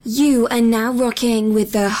You are now rocking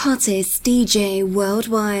with the hottest DJ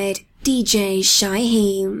worldwide, DJ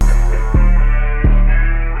Shyeim.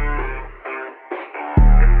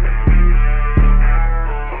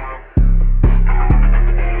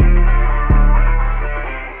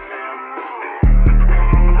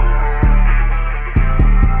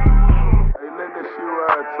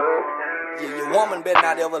 Your woman better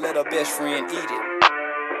not ever let her best friend eat it.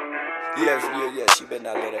 Yeah, she better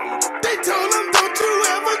not let her eat it. They told him, don't you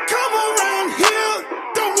ever come around here.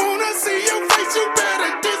 Don't wanna see your face, you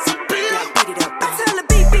better disappear. Beat it up. I tell her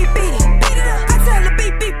beat it. Beat it up. I tell her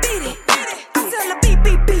beat it. I tell her beat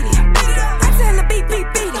it. Beat it up. I tell her beat it.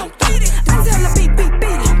 I tell her beat it.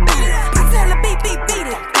 I tell her beat it.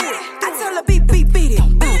 I tell her beat it.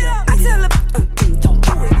 I tell her don't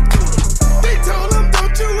do it. They told him,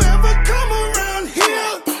 don't you ever come around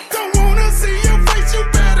here. Don't wanna see your face, you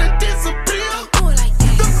better disappear.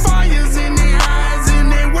 The fire's in their eyes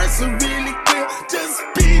and their words are really clear. Just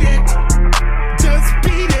beat it. Just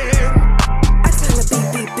beat it. I tell her beat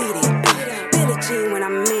it. Billie Jean when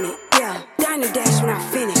I'm in it. Yeah. Donnie Dash when I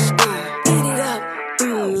finish. Eat it up.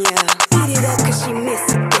 Yeah. Eat it up cause she miss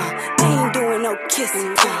it. I ain't doing no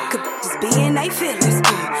kissing. Could just be in they feelings.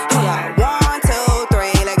 Hold on. 1, 2,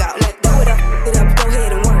 3, let go. Let's do it up, go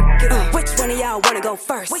ahead and work it up. Which one of y'all wanna go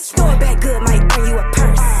first? Throw it back good might earn you a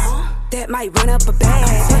purse. That might run up a bag.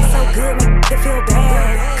 Fuck so good, make it feel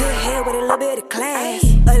bad. Good head with a little bit of class.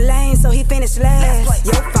 A lane, so he finished last.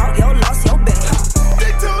 Your fault, your loss, your bad.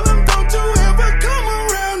 They told him, don't you ever come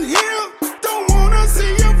around here. Don't wanna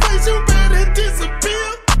see your face, you better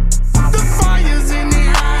disappear. The fire's in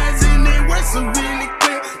their eyes and their words are really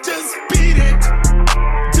clear. Just beat it.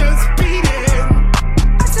 Just beat it.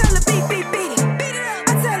 I tell her beat it.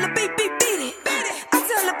 I tell her beat it. I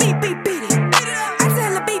tell her beat it. I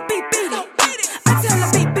tell her beat it. I tell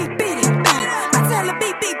her beat it. I tell her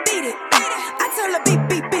beat it. I tell her beat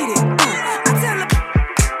it. I tell her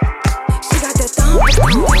she got that thumb.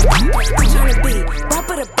 I'm tryna be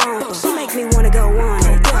bumper to bumper. She make me wanna go on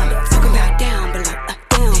it. Talking about down below.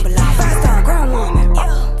 5-star grown woman.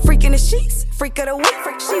 Freak in the sheets, freak of the week.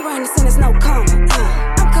 She running as soon as no coming.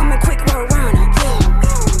 I'm coming quick, roll around her.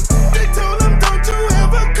 They told him, don't you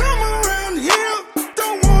ever come around here.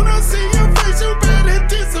 Don't wanna see your face, you better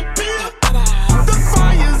disappear. The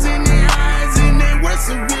fire's in their eyes and their words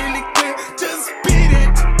are really clear. Just beat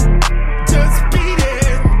it. Just beat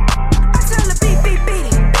it. I tell her beat it.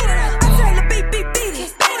 I tell her beat it.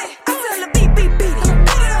 I tell her beat it.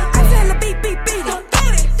 I tell her beat it. I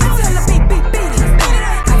tell her beat it.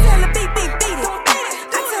 I tell her beat it.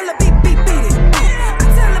 I tell her beat it. I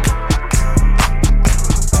tell her.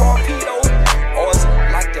 Torpedo, or is it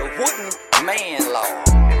like the wooden man law?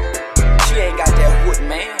 She ain't got that wooden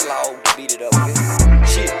man law to beat it up with.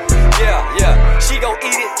 Yeah. She gon'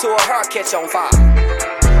 eat it till her heart catch on fire.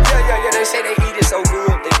 Yeah. They say they eat it so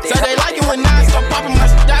good. So they like it when I start popping my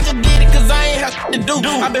shit. I just did it cause I ain't have shit to do.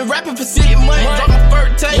 I've been rapping for 6 months. Drop my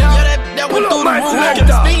first tape. Yeah, that went through the roof. Kept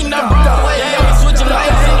speeding up Broadway. Yeah, I'm switching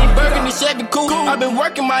lanes. Any Burgundy, Chevy coupe. I've been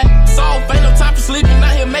working my off. Ain't no time for sleeping.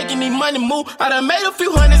 Out here making these money move. I done made a few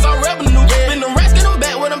hundreds on revenue. Been the rest of them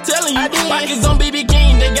back what I'm telling you. Pockets on BB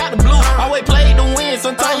King, they got the blue. Always played to win,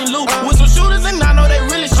 sometimes you lose. With some shooters and I know they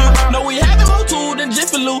really shoot. No, we having more tool than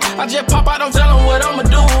Jiffy Lube. I just pop out, don't tell them what I'ma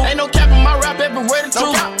do. Ain't no cap in my rap, everywhere the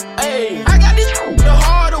truth. Hey, I got this the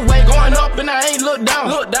harder way, going up and I ain't look down.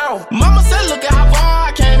 Mama said, look at how far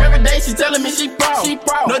I came. Every day she telling me she proud.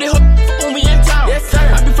 Know they hook when we in town. Yes, sir.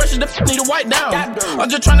 I be fresh as the need to wipe down. I'm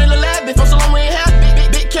just trying to live laugh for so long we ain't have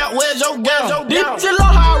big count. Where's your gown? This chill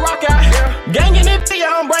on how I rock out. Gangin' it,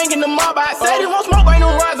 I'm bringing the mob out. Said he won't smoke, ain't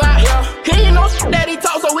no rise out. He ain't no shit that he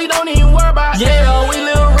talk, so we don't even worry about. Yeah, we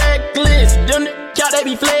live reckless. Them count they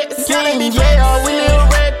be flexing. Yeah, we live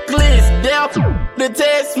reckless. Down to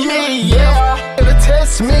test me. Yeah, to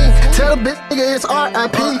test me. Tell the bitch nigga it's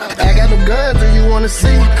R.I.P. I got them guns that you wanna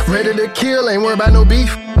see. Ready to kill, ain't worried about no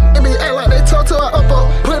beef. It be act like they talk to her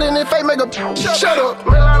up. Put in their face, make a shut up.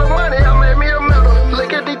 Made a lot of money, I made me a medal.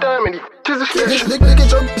 Look at these diamonds, just a stretch. Look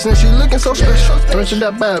at your bitch and she looking so special. Thrashing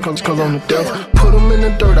that bad cause I'm the devil. Put them in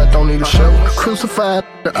the dirt, I don't need a shovel. Crucified,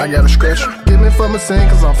 I got a scratch. Give me for my sin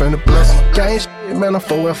cause I'm finna bless. Gang shit, man, I'm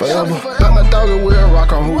for forever. Got my dog and we'll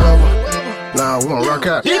rock on whoever. Nah, we gon' rock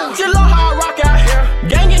out. This chill on how I rock out.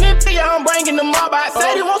 Gangin' it, I'm bringing the mob out.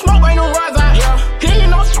 Said he won't smoke, ain't no rise out. He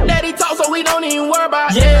ain't no shit that he talk, so we don't even worry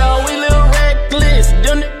about. Yeah, we live reckless.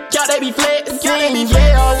 Them count they be flexing.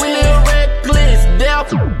 Yeah, we live reckless. Down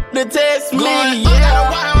to test me.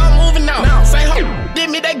 Yeah, why I'm moving now. Say ho, did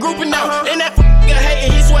me they grouping now. And that nigga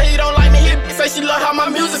hating, he swear he don't like me. He say she love how my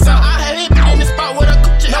music sound. I had hit in the spot with a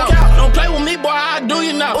coochie. Don't play with me. boy, I do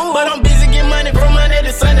you know. But I'm busy getting money from Monday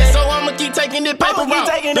to Sunday, so I'ma keep taking this paper route.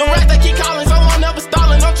 The rest they keep calling, so I'm never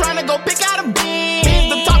stalling. I'm trying to go pick out a bean.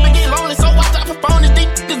 The topic get lonely, so watch out for phone. These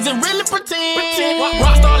niggas is really pretend.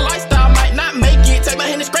 Rockstar lifestyle might not make it. Take my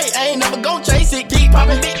hand straight, I ain't never gon' chase it. Keep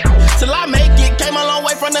popping big till I make it. Came a long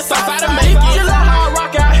way from the south side to make it. You love how I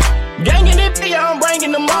rock out. Gangin' it, yeah, I'm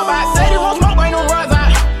bringing them up. I said he won't smoke, ain't no runs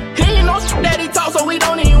out. He ain't no shit that he talk, so we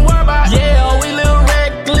don't even worry about. Yeah, we live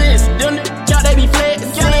reckless. Them y'all they be flexing.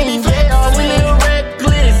 Yeah, we live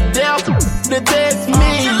reckless. Death to test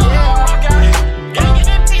me. Yeah, gangin'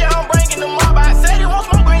 it, yeah, I'm bringing them up. I said he won't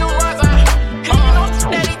smoke, ain't no runs out. He ain't no shit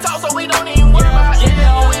that he talk, so we don't even worry about.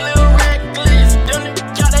 Yeah, we live reckless. Them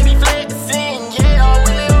y'all they be flexing. Yeah,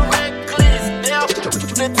 we live reckless. Death to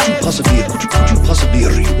test me. Could you possibly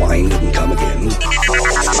rewind and come again?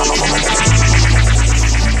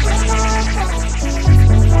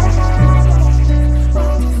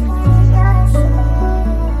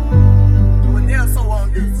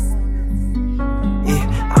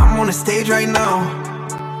 Yeah, I'm on the stage right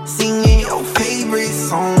now, singing your favorite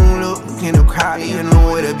song. Look in the crowd, you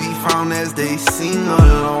know where to be found as they sing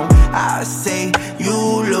along. I say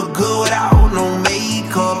you look good without no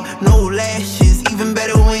makeup, no lashes, even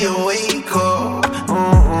better when you wake up.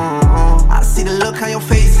 I see the look on your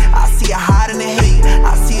face, I see you hiding the hate.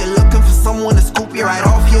 I see you looking for someone to scoop you right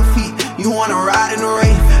off your feet. You wanna ride in the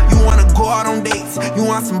rain, you wanna go out on dates, you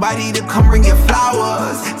want somebody to come bring you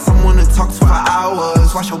flowers, someone to talk to for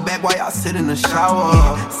hours, wash your back while y'all sit in the shower.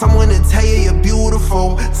 Someone to tell you you're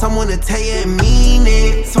beautiful, someone to tell you and mean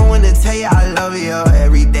it, someone to tell you I love you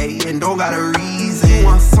every day and don't got a reason. You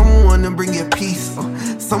want someone to bring you peace,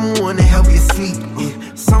 someone to help you sleep,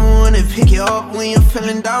 someone to pick you up when you're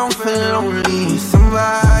feeling down, feeling lonely.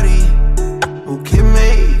 Somebody who can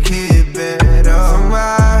make it better,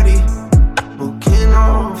 somebody who can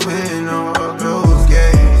open up those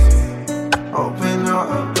gates, open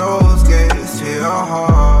up those gates to your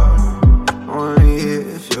heart, only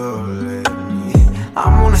if you'll let me.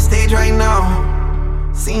 I'm on the stage right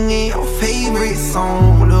now, singing your favorite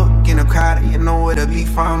song. Look in the crowd, you know where to be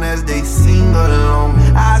found as they sing along.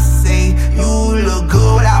 I say you look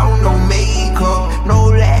good without no makeup, no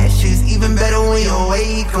lashes, even better when you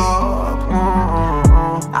wake up.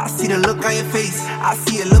 I see the look on your face, I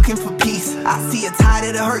see you looking for peace. I see you tired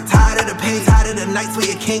of the hurt, tired of the pain, tired of the nights where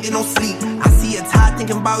you can't get no sleep. I see you tired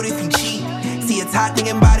thinking about if you cheat, see you tired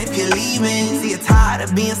thinking about if you're leaving. See you tired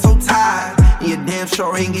of being so tired, and you damn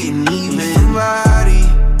sure ain't getting even. Somebody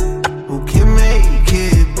who can make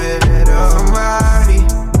it better, somebody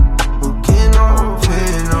who can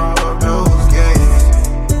open up those gates,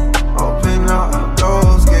 open up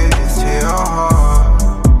those gates to your heart,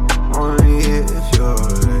 only if you're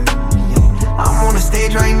ready. I'm on the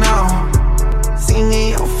stage right now, singing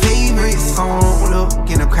your favorite song. Look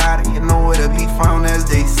in the crowd, you know where to be found as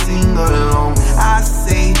they sing along. I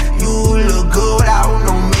say you look good without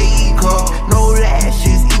no makeup, no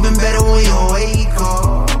lashes, even better when you wake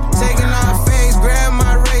up. Taking off face,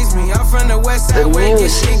 grandma raised me. I'm from the west side where it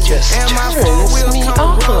gets sticky. And my 4 wheels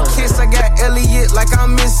come road kiss. I got Elliot like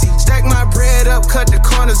I'm Missy. Stack my bread up, cut the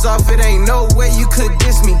corners off. It ain't no way you could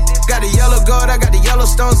diss me. Got the yellow gold, I got the yellow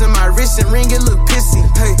stones in my wrist and ring. It look pissy.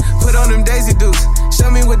 Hey, put on them Daisy Dukes.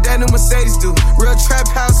 Show me what that new Mercedes do. Real trap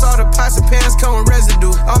house, all the pots and pans come with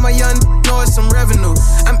residue. All my young know it's some revenue.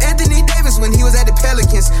 I'm Anthony Davis when he was at the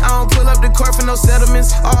Pelicans. I don't pull up the court for no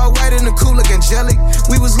settlements. All white and the cool look angelic.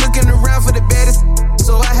 We was looking around for the baddest,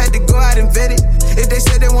 so I had to go out and vet it. If they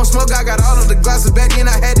said they won't smoke, I got all of the glasses back in.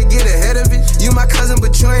 I had to get ahead of it. You my cousin,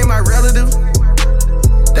 but you ain't my relative.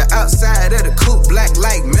 The outside of the coupe, black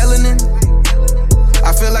like melanin.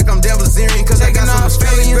 I feel like I'm Devil's earring, cause I got some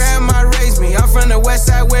Australians. Grandma raised me, I'm from the west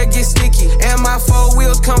side where it gets sticky. And my 4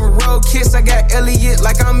 wheels come with road kiss. I got Elliot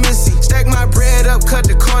like I'm Missy. Stack my bread up, cut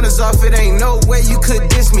the corners off. It ain't no way you could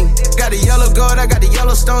diss me. Got the yellow gold, I got the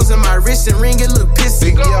yellow stones in my wrist and ring. It look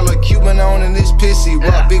pissy. Big yellow Cuban on and it's pissy.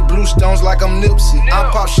 Rock big blue stones like I'm Nipsey. I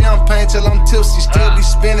pop champagne till I'm tipsy. Still be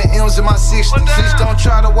spinning M's in my 60s. Please don't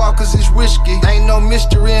try to walk cause it's risky. Ain't no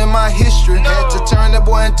mystery in my history. Had to turn that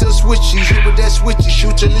boy into a switchy. Hit with that switchy,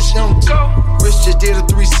 shoot till it's empty. Rich just did a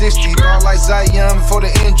 360. Ball like Zion before the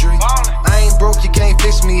injury. I ain't broke, you can't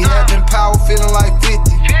fix me. Having power, feeling like 50.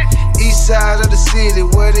 East side of the city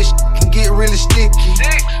where this can get really sticky.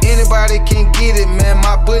 Anybody can get it, man.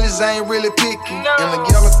 My bullets ain't really picky. In a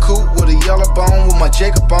yellow coupe with a yellow bone, with my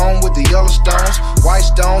Jacob on with the yellow stones. White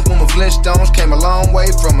stones with my Flintstones. Came a long way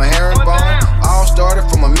from a herringbone. All started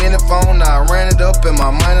from a minute phone, now I ran it up in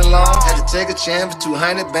my money long. Had to take a chance for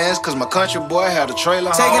 200 bands, cause my country boy had a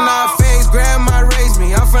trailer home. Taking off fades, grandma raised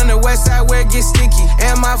me. I'm from the west side where it gets sticky.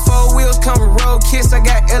 And my 4 wheels come with road kiss. I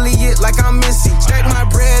got Elliot like I'm Missy. Stack my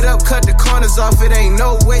bread up, cut the corners off. It ain't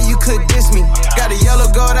no way you could diss me. Got a yellow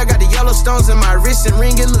gold, I got the yellow stones in my wrist and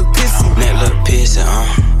ring, it look pissy. Neck look pissy,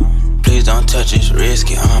 please don't touch it, it's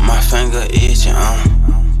risky, my finger itching,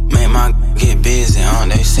 make my get busy,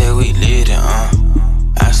 they say we lit it, I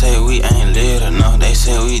say we ain't lit enough, they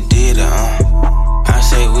say we did it, I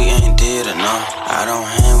say we ain't did enough. I don't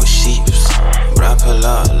hang with sheeps, but I pull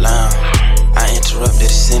up loud. I interrupted the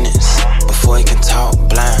sentence before he can talk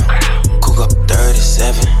blind. Cook up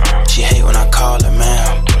 37, she hate when I call her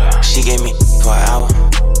man. She gave me for an hour,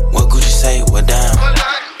 what Gucci say, what down.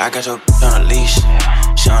 I got your on a leash,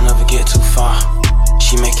 she don't ever get too far.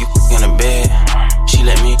 She make you in the bed, she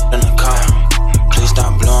let me in the car. Please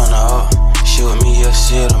stop blowing her up, she with me, you'll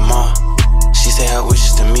see her tomorrow. She say her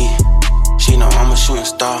wishes to me, she know I'm a shooting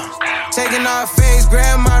star. Taking off fades,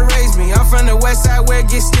 grandma raised me. I'm from the west side where it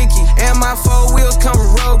gets sticky. And my 4 wheels come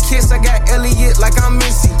with road kiss. I got Elliot like I'm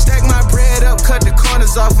Missy. Stack my bread up, cut the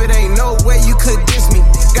corners off. It ain't no way you could diss me.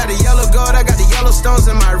 Got a yellow gold, I got the yellow stones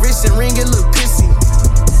in my wrist and ring, it look pissy.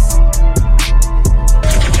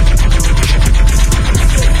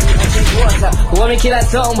 What me kill that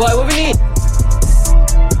song, boy? What we need?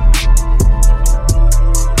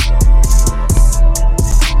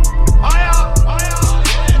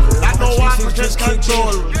 Just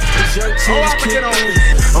control.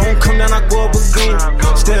 I don't come down, I go up again.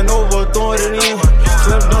 Stand over, throwing it in.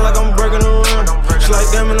 Slam down like I'm breaking the run. She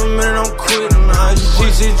like, damn, in a minute, I'm quitting. Nah,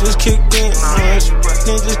 GC just kicked in. Just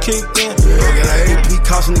kicked in. Got an AP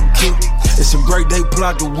costing the kick. It's a great day, pull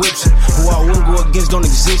out the whips. Who I wouldn't go against don't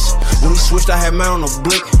exist. When he switched, I had mine on a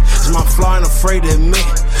blick. It's my flaw, ain't afraid to admit.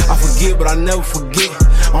 I forget, but I never forget.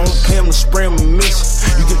 I don't pay him to spray him and miss.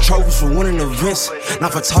 You get trophies for winning events.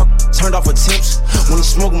 Not for talk, turned off attempts. When he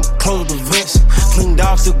smoke him, close the vents. Clean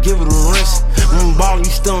dog, still give it a rinse. I'm ballin', you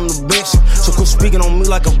still on the bench. So quit speaking on me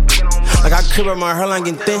like I crib out my hairline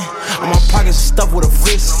getting thin. And my pockets stuffed with a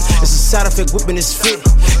fist. It's a side effect, whipping this fit.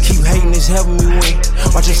 Keep hating, it's helping me win.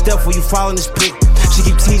 Watch your step before you fall in this pit. She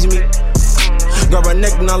keep teasing me. Grab her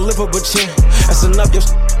neck and I lift up her chin. That's enough, your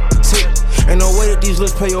tip. Ain't no way that these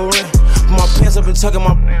lips pay your rent. Put my pants up and tucking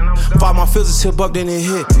my five my fizz tip up, then it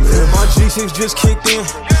hit. Yeah, my G6 just kicked in.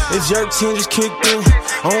 It's jerk 10 just kicked in.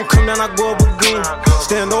 I don't come down, I go up again.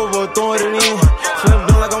 Stand over, throwing it in. Slam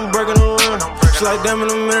down like I'm breaking the run. She like, damn, in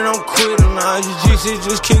a minute, I'm quitting. Nah, G6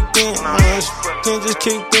 just kicked in. Just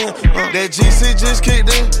kicked in. That G6 just kicked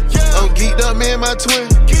in. I'm geeked up, me and my twin.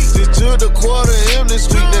 Just took the quarter M this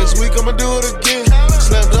week. Next week, I'ma do it again.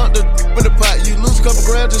 Slam dunk the in the pot. You lose a couple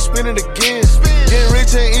grand, just spin it again. Getting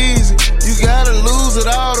rich ain't easy. You gotta lose it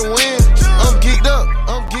all to win. I'm geeked up.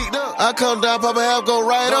 I come down, pop a half, go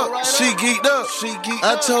right up. She geeked up.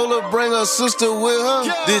 I told her bring her sister with her.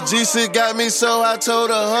 The G6 got me, so I told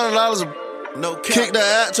her $100. No cap. Kicked her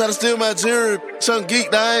out, try to steal my jewelry. Some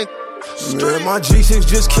geeked, I ain't. Yeah, my G6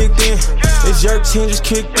 just kicked in. It's jerk 10 just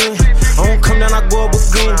kicked in. I don't come down, I go up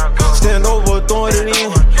again. Stand over, throwing it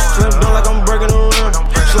in. Slam down like I'm breaking the run.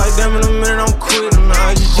 She like, damn, in a minute, I'm quitting.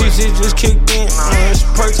 Nah, G6 just kicked in.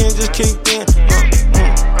 Perk 10 just kicked in.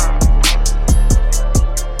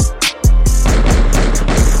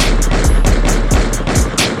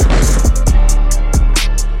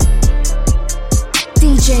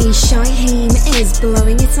 DJ Shyeim is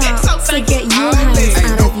blowing it up, so get your hands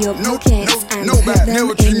out of your pockets and put them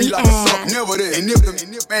in the air. Never there, and nip them,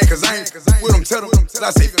 man, cause I ain't with them, tell them,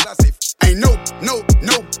 I say, ain't no,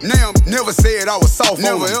 now never said I was soft,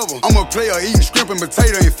 never ever. I'm a player eating shrimp and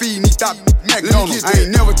potato and feeding these top McDonald's. I ain't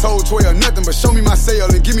never told Troy or nothing, but show me my cell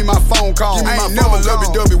and give me my phone call. I ain't never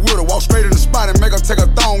lovey-dovey with her, walk straight in the spot and make her take her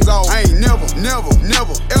thongs off. I ain't never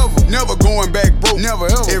going back broke, never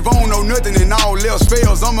ever. If I don't know nothing and all else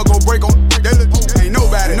fails, I'ma go break on that. Ain't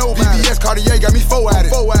nobody. BBS Cartier got me 4 at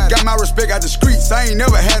it. Got my respect out the streets, I ain't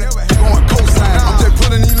never had it. Going cosign, I'm just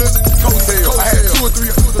pulling these little coattails. I had 2 or 3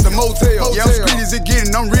 at the motel. Yeah, I'm street as it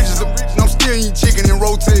getting, I'm rich as I'm still eating chicken and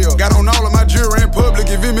rotel. Got on all of my jewelry in public,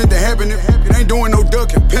 if it meant to happen, it ain't doing no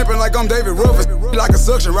ducking. Pimping like I'm David Ruffin, like a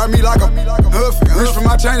suction, ride me like a huffin'. Reach for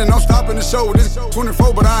my chain and I'm stopping the show. This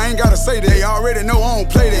 24, but I ain't gotta say that. They already know I don't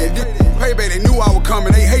play that. Payback, they knew I was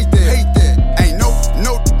coming, they hate that. Ain't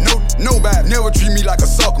nobody never treat me like a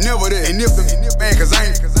sucker, never there. And if them, man, cause I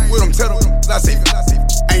ain't with them, tell them, I say,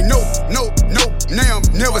 ain't no, now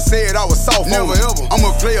never said I was soft, never ever. I'm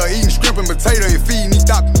a player eating shrimp and potato and feeding these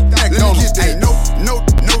top McDonald's. Ain't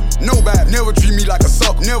nobody never treat me like a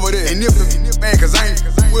sucker, never there. And if them, man, cause I ain't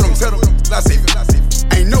with them, tell them, I say,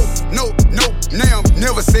 ain't no.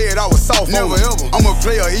 never said I was soft. Never ever. I'm a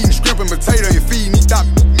player eating shrimp and potato and feeding these top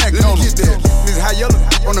McDonald's. Get that. This high yellow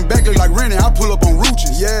on the back look like Rennie. I pull up on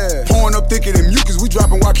Rooches. Yeah. Pouring up thicker than mucus. We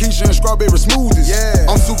dropping Waukesha and strawberry smoothies. Yeah.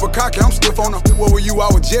 I'm super cocky. I'm stiff on the. What were you? I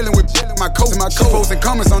was gelling with my coat. My coat. Posting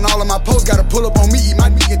comments on all of my posts. Gotta pull up on me. Eat my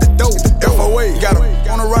meat at the dough. FOA. Gotta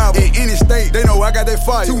on arrival in any state. They know I got that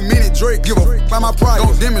fire. 2 minute Drake. Give a by my pride.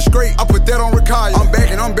 Don't demonstrate. I put that on Rakaya. I'm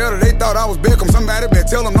back and I'm better. They thought I was Beckham. Somebody better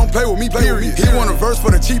tell them don't play with me. Period. He want a verse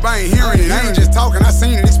for the cheap. I ain't hearing it. I ain't just talking. I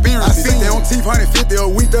seen it. Experience. I sit there on teeth. 150 a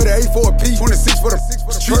week. 38 for a piece. 26 for the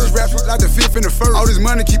streets. Rap like the 5th and the 1st. All this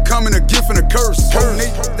money keep coming. A gift and a curse.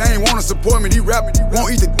 They ain't wanna support me. These rappers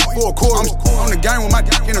won't eat the for a quarter. I'm on the game with my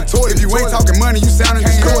dick in the toilet. If you ain't talking money, you sounding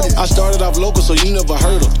distorted. I started off local, so you never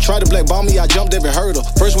heard of. Tried to blackball me, I jumped every hurdle.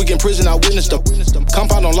 First week in prison, I witnessed the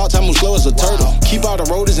compound on lock, time move slow as a turtle. Keep all the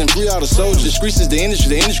roaders and free all the soldiers. The streets is the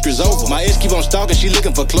industry's over. My ex keep on stalking, she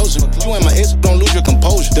looking for closure. You and my ex, don't lose your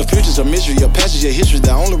composure. The future's a mystery, your past is your history.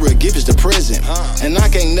 The only real gift is the present. And I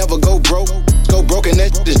can't never go broke. Go broke and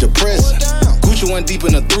that is depressing. Gucci went deep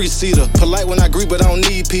in a 3-seater. Polite when I greet, but I don't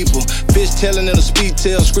need people. Fish telling in a speed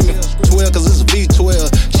tail, screaming 12 cause it's a V12.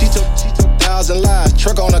 She took 1,000 lies.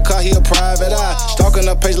 Truck on a car, he a private eye. Stalking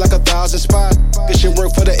her page like 1,000 spies. This shit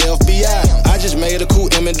work for the FBI. I just made a cool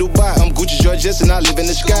M in Dubai. I'm Gucci Georgette and I live in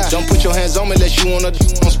the sky. Don't put your hands on me unless you wanna.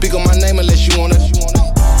 Don't speak on my name unless you wanna.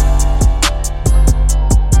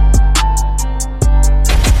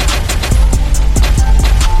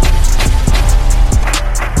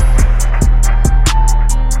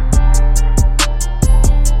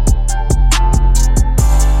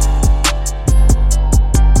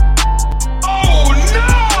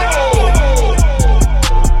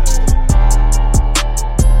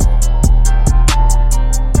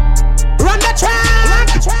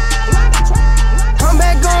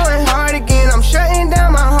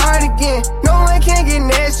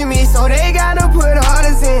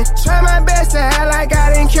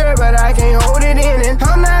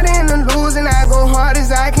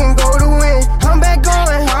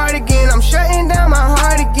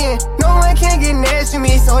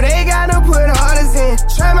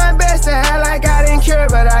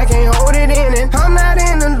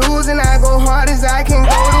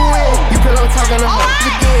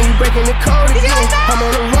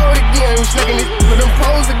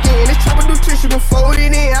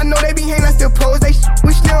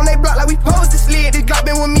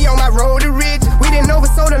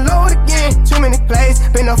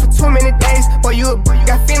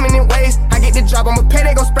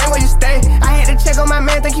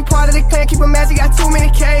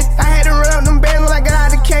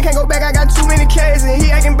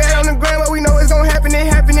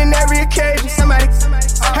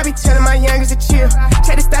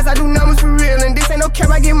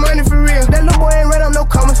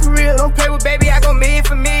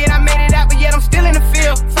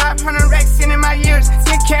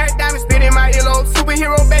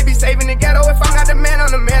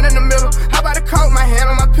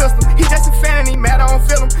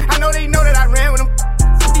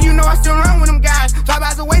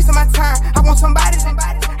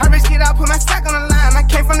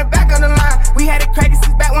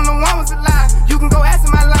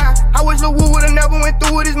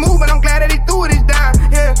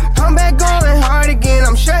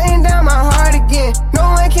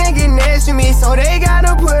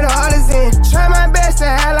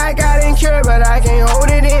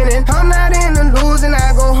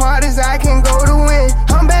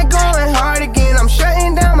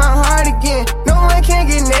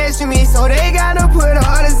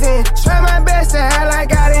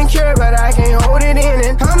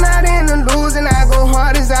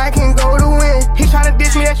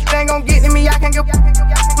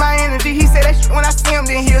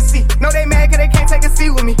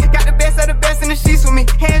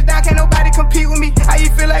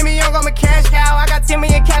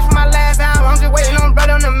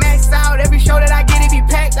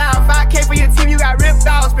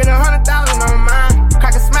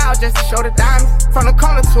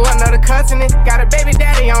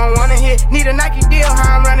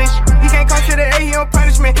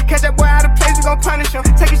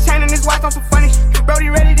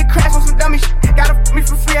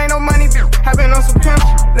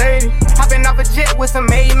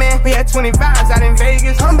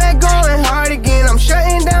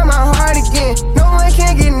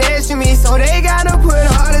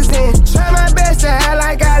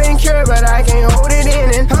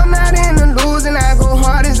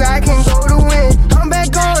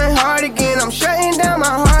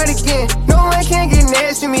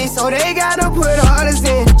 So they gotta put orders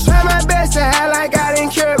in. Try my best to act like I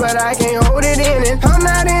didn't care.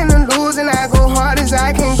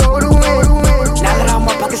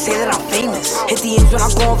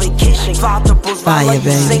 principles. Fire,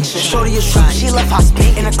 baby. Shorty is drunk, she left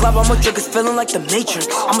hospital. In the club, I'm a drink, feeling like the Matrix.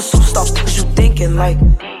 I'm a superstar, what you thinking like?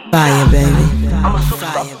 Fire, baby. I'm a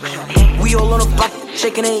superstar. We all on the block,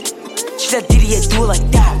 shaking it. She said, Didier, do it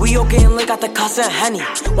like that. We all getting lit, got the Casa and Henny.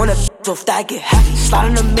 When the off that get heavy.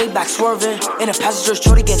 Sliding the Maybach, swerving. In the passenger,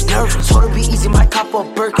 shorty get nervous. Told her be easy, my cop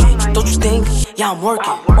up Birkin. Don't you think? Yeah, I'm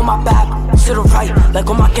working. On my back, to the right. Like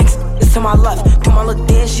on my kicks, it's to my left. Do my little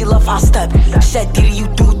dance, she love how I step. She said, Diddy, you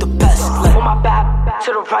do it the best. Like on my back,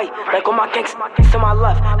 to the right. Like on my kicks, it's to my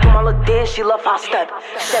left. Do my little dance, she love how I step.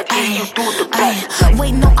 She said, Diddy, you do it the best. Like,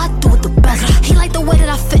 wait, no, I do it the best. He like the way that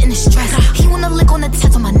I fit in his dress. He wanna lick on the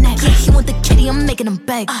tats on my neck. He want the kitty, I'm making him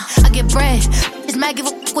beg. I get bread. It's mad, give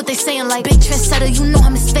a what they saying. Like, big trendsetter, you know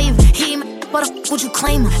I'm his favorite. He ain't but would you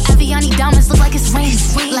claim him? Aviani diamonds look like it's raining.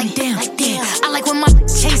 Like damn, I like when my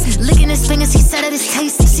chasing. Licking his fingers, he said that it's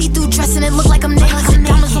tasty. See-through dressing, it look like I'm naked.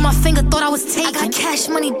 Diamonds on my finger, thought I was taking. I got cash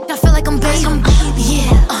money, I feel like I'm baby.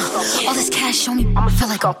 Yeah, all this cash on me, I feel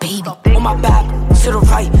like a baby. On my back, to the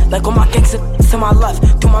right, like on my gangster, to my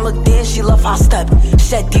left. Do my little dance, she love how I step. She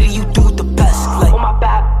said, Diddy, you do it the best. Like on my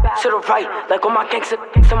back, to the right, like on my gangster,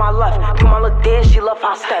 to my left. Do my little dance, she love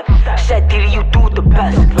how I step. She said, Diddy, you do it the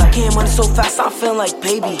best. Like getting money so fast, I'm feeling like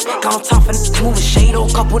baby. Got on top and moving shade, oh,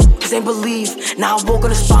 couple niggas ain't believe. Now I woke on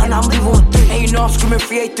the spot and I'm leaving with 3. And you know I'm screaming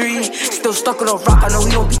free A3. Still stuck on a rock, I know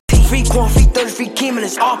he don't be T. Free corn, free 30, free Kim and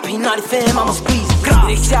it's RP. Not for him, I'ma squeeze. Yeah,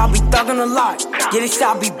 they say I be thugging a lot. Yeah, they say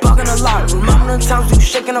I be bugging a lot. Remember the times we was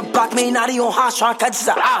shaking a block, man, now they on hot, trying to catch us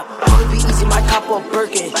out. Wanna be easy, my cop up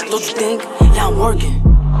Birkin. Don't you think? Yeah, I'm working.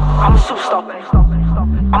 I'm a superstar.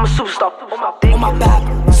 I'm a superstar. On my back,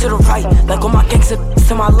 to the right, like on my gangster,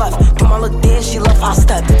 to my left. Do my little dance, she love how I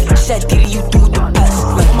step. She said, Diddy, you do it the best.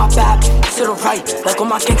 Like on my back, to the right, like on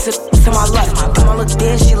my gangster, to my left. Do my little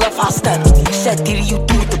dance, she love how I step. She said, Diddy, you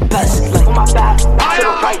do it the best. Like on my back, to the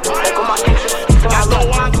right, like on my gangster, to my left.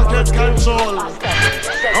 I want to get control. I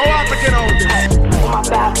want to get out this. On my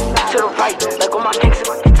back, to the right, like on my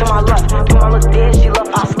gangster, to my left. Do my little dance, she love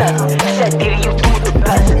how I step. She said, Diddy, you do it the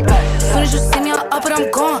best. As soon as you see me, I'm up and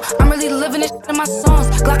I'm gone. I'm really living this in my songs.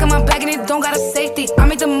 Glock in my bag and it don't got a safety. I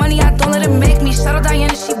make the money, I don't let it make me. Shout out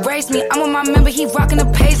Diana, she raised me. I'm with my member, he rockin' the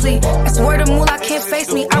Paisley. That's word of moolah, can't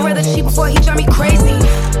face me. I'd rather cheat before he drive me crazy.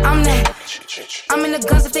 I'm that. I'm in the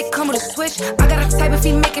guns if they come with a switch. I got a type if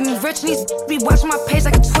he making me rich. And he's be watching my page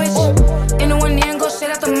like a Twitch. In the one ear and go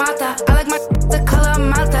straight out the mata. I like my the color of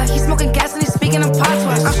Malta. He's smoking gas and he's speaking in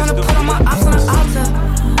patois. I'm tryna put on my ops on the altar.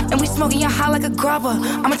 And we smoking your high like a grubber.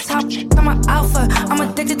 I'm a top, I'm an alpha. I'm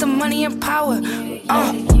addicted to money and power.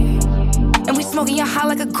 And we smoking your high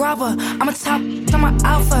like a grubber. I'm a top, I'm an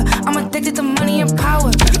alpha. I'm addicted to money and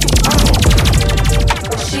power.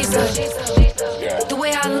 She's the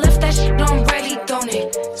way I left that shit on Bradley, don't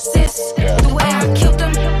it? Sis, the way I killed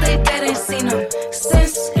them, they dead ain't seen them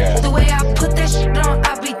since. The way I put that shit on,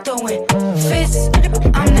 I be throwing fists.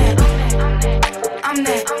 I'm that.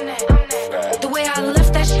 The way I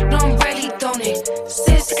left that shit on Bradley, don't it?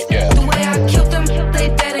 Sis, the way I killed them, they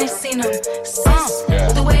dead ain't seen them since.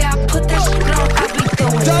 The way I put that shit on, I be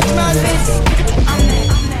throwing fists. I'm that.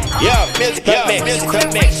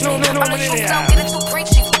 Don't get it too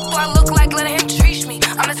preachy. Do I look like letting him treat me?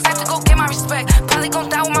 I'm the type to go get my respect. Probably gon'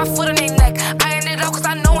 die with my foot in their neck. I ended up cause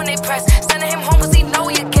I know when they press. Sending him home cause he know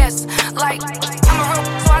he a guest. Like, I'm a real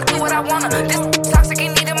so I do what I wanna. This toxic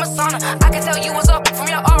ain't needed my sauna. I can tell you what's up from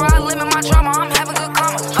your aura. I limit my drama, I'm having good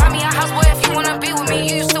karma. Find me a house boy if you wanna be with me.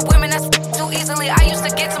 You used to women that's too easily. I used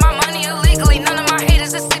to get to my money illegally. None of my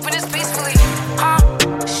haters is sleeping this peacefully.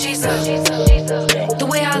 She's the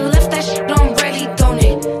way I left that shit on Bradley, don't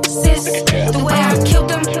it? Sis, the way I killed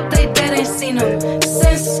them, they dead ain't seen them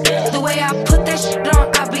since. The way I put that shit on,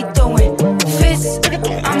 I be throwing fists.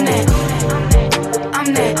 I'm that.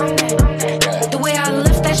 The way I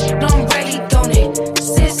left that shit on Bradley, don't it?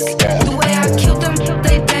 Sis, the way I killed them,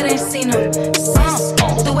 they dead ain't seen them since.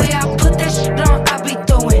 The way I put that shit on, I be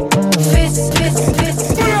throwing fists.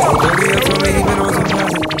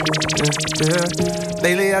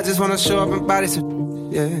 Lately I just wanna show up and body some.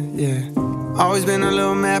 Yeah. Always been a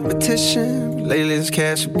little mathematician, but lately this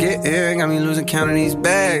cash I'm getting got me losing count of these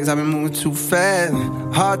bags. I've been moving too fast.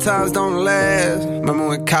 Hard times don't last. Remember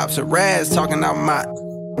when cops are rats talking about my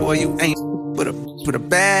boy, you ain't with a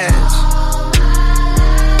badge.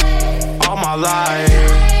 All my life,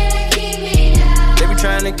 they be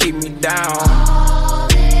trying to keep me down.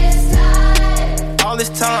 All this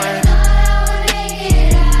time,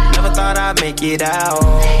 never thought I'd make it out.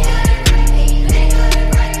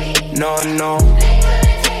 No.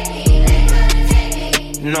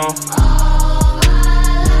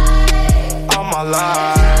 All my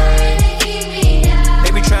life,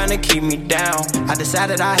 they be trying to keep me down. I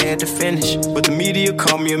decided I had to finish, but the media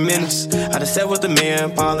called me a menace. I done sat with the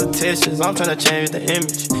men politicians, I'm trying to change the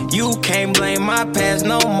image. You can't blame my past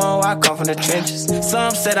no more, I come from the trenches.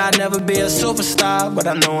 Some said I'd never be a superstar, but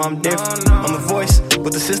I know I'm different. I'm a voice,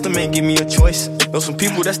 but the system ain't give me a choice. Know some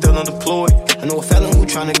people that still unemployed. I know a felon who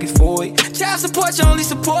tryna get forward. Child support, your only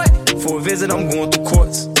support. For a visit, I'm going through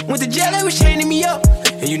courts. Went to jail, they was chaining me up.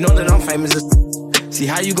 And you know that I'm famous as see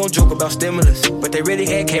how you gon' joke about stimulus, but they really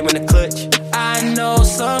had came in the clutch. I know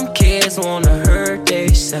some kids wanna hurt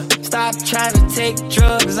themselves. Stop trying to take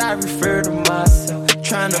drugs, I refer to myself.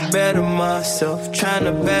 Trying to better myself, trying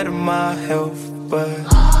to better my health. But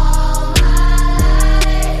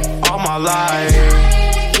all my life,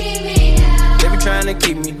 they be trying to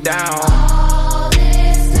keep me down.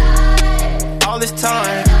 All this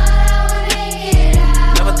time,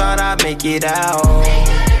 never thought I'd make it out.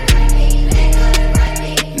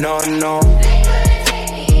 No, no,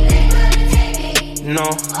 no.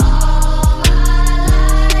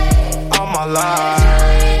 All my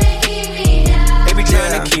life, they be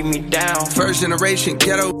trying to keep me down. First generation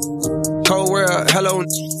ghetto, cold world, hello.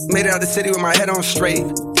 Made it out the city with my head on straight.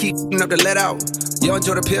 Keep up the let out. Yo,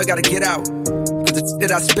 enjoy the pill, gotta get out. Cause the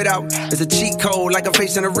that I spit out is a cheat code, like I'm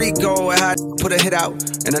facing a Rico. I had to put a hit out,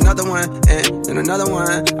 and another one, and another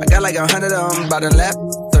one. I got like 100 of them by the left.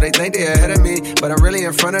 They think they ahead of me, but I'm really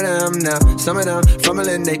in front of them now. Some of them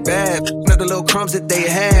fumbling, they bad. Up the little crumbs that they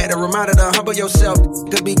had. A reminder to humble yourself.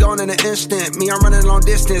 Could be gone in an instant. Me, I'm running long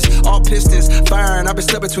distance. All pistons firing. I've been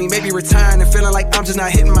stuck between maybe retiring and feeling like I'm just not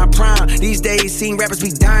hitting my prime. These days, seeing rappers be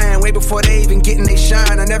dying way before they even getting they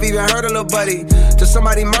shine. I never even heard a little buddy till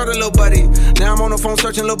somebody murder little buddy. Now I'm on the phone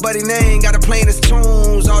searching little buddy name. Got to playing his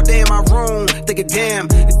tunes all day in my room. Thinking, damn,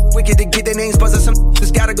 it's wicked to get their names buzzing. Some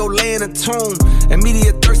just gotta go lay in a tomb. And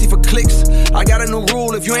media thirsty for clicks. I got a new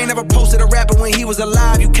rule. If you ain't ever posted a rapper when he was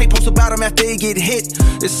alive, you can't post about him after he get hit.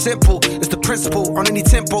 It's simple. It's the principle. On any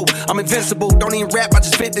tempo, I'm invincible. Don't even rap, I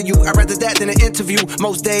just fit to you. I'd rather that than an interview.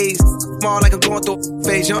 Most days, more like I'm going through a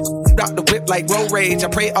phase. Young drop the whip like road rage. I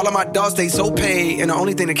pray all of my dogs stay so paid, and the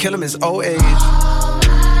only thing to kill them is old age.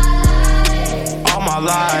 All my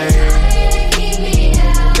life,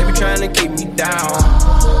 they be trying to keep me down.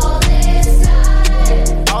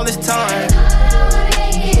 All this time,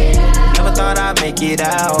 never thought I'd make it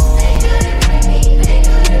out.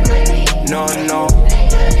 No, no,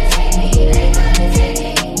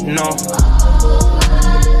 no.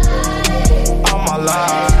 All my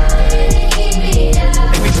life,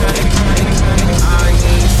 they be trying to. I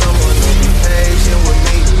need someone to be patient with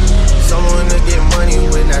me, someone to get money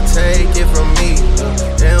when I take it from me.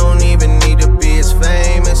 They don't even need to be as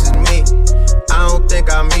famous as me. I don't think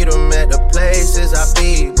I meet them at the places I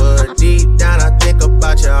be, but deep down I think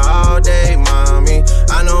about you all day, mommy.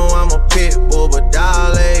 I know I'm a pit bull, but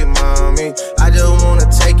darling, mommy, I just wanna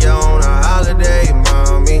take you on a holiday,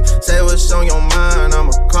 mommy. Say what's on your mind,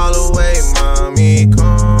 I'ma call away, mommy.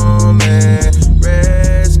 Come and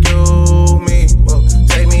rescue me. Whoa,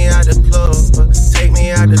 take me out the club, take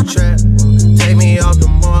me out the trap, take me off the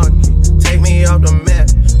market, take me off the map.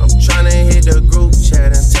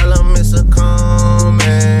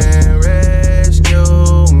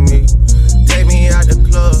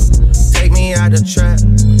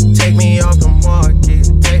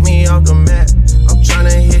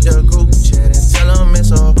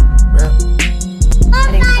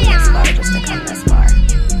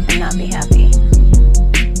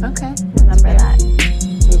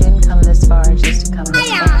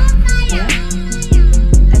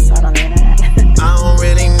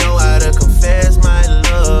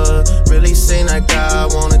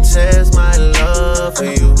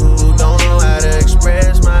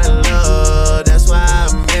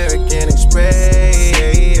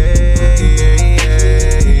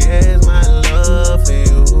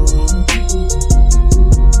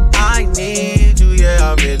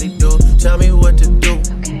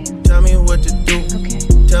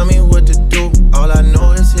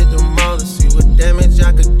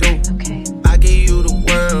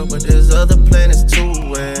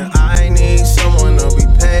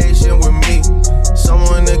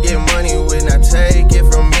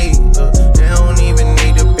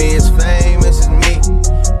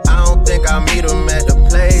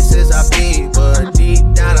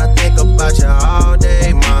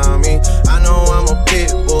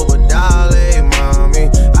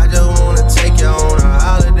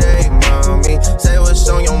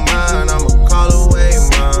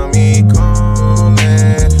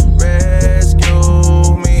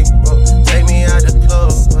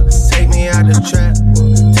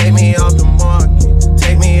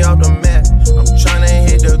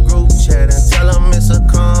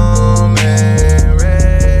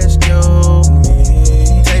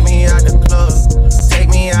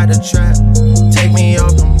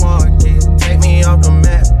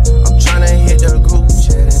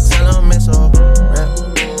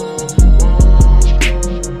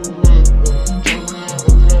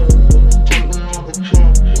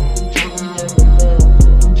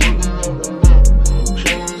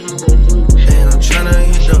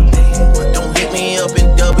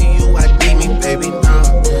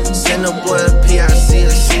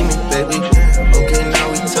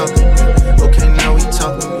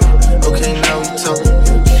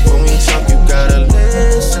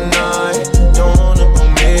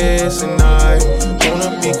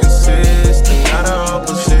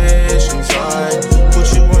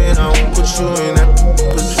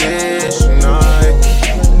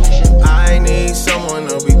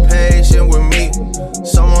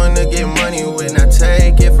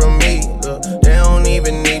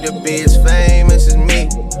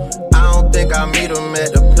 think I meet them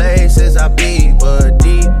at the places I be, but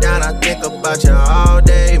deep down I think about you all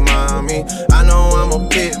day, mommy. I know I'm a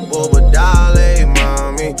pit bull, but darling,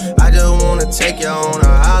 mommy, I just wanna take you on a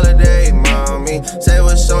holiday, mommy. Say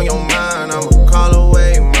what's on your mind, I'ma call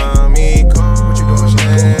away, mommy. Come what you doing,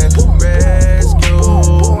 man, rescue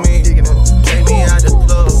me. Take me out the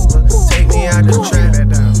club, take me out the trap,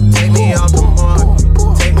 take me off the market,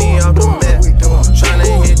 take me off the map.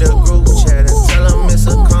 Tryna hit the group chat and tell them it's a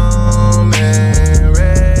come and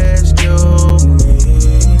rescue me.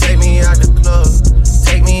 Take me out the club,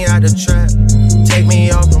 take me out the trap, take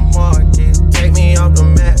me off the market, take me off the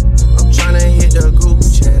map. I'm tryna hit the group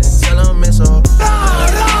chat and tell them it's a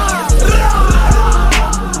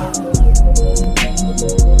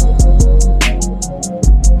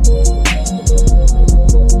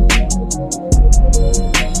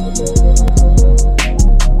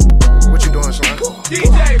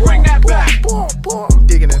DJ, bring that back.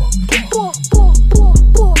 Digging it.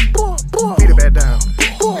 Beat it back down.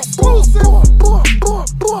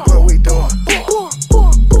 What we doing?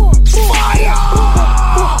 Fire!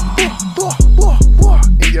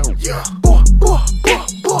 Hey yo, yeah.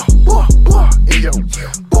 Hey yo,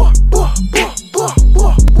 yeah.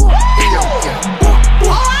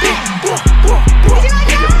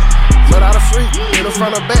 Let out a freak, hit her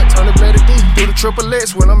front or back, turn it blade to D. Do the triple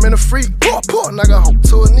X when I'm in a freak. Knock her hoe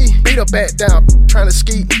to her knee. Beat her back down, tryna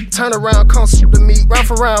ski. Turn around, come to me. Round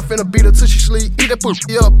for round, finna beat her till she sleep. Eat that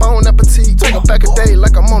pussy up, bon appetit. Take her back a day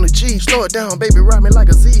like I'm on a G. Slow it down, baby, ride me like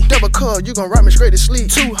a Z. Double cut, you gon' ride me straight to sleep.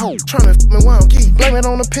 Two hoes, tryna f me while I'm geek. Blame it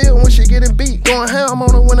on the pill when she getting beat. Going ham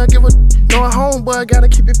on her when I give her. No home, boy, gotta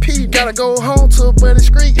keep it pee. Gotta go home to a buddy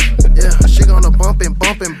street. Yeah, she gonna bump and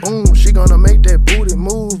boom. She gonna make that booty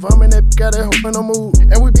move. I'm in that, got that hoe in the mood.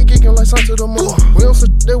 And we be kicking like something to the moon. We don't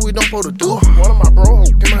sit there, we don't supposed to do. One of my bro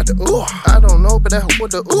came out the ooh. I don't know, but that hoe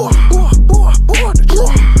with the ooh. The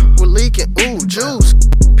truth. We're leaking, ooh, juice.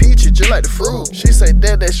 Peachy, just like the fruit. She say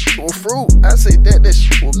that shit was fruit. I say that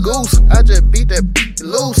shit was goose. I just beat that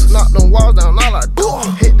loose. Knock them walls down, all I do.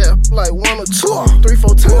 Hit that like 1 or 2. 3,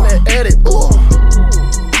 4 times that edit. Ooh.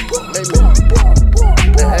 Maybe.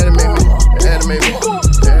 That animate me. That animate me.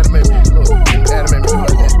 That animate me. Look, that animate me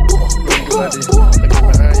like that. Look, do like this. I get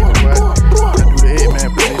behind you, right? I do the head man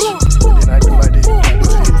position. Then I do like this. I do the head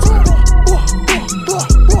position.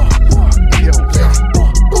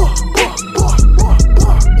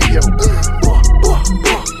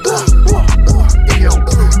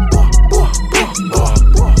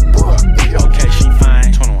 Yo, okay, she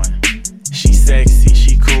fine, 21. She sexy,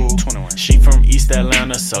 she cool, 21. She from East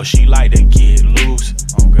Atlanta, so she like to get loose.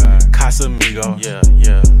 Oh God, Casamigo, yeah.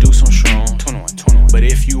 Do some shroom, 21. But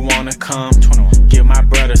if you wanna come, 21. Give my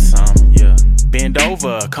brother some, yeah. Bend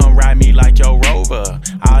over, come ride me like your Rover.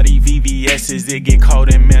 All these VVS's, it get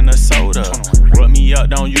cold in Minnesota. Rub me up,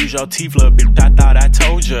 don't use your teeth, little bitch, I thought I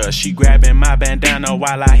told ya. She grabbing my bandana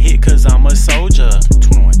while I hit, cause I'm a soldier.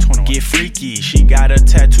 21. Get freaky, she got a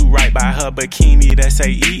tattoo right by her bikini that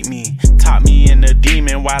say eat me. Top me in the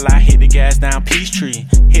demon while I hit the gas down Peachtree.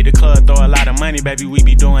 Hit the club, throw a lot of money, baby, we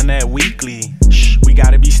be doing that weekly. Shh, we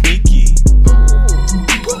gotta be sneaky.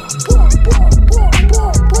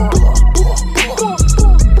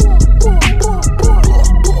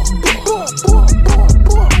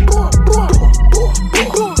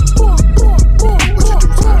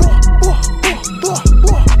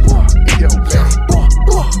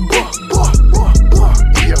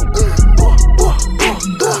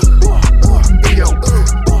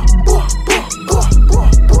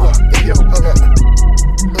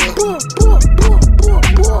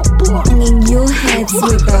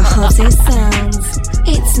 With the hottest sounds,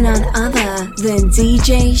 it's none other than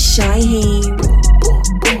DJ Shyeim.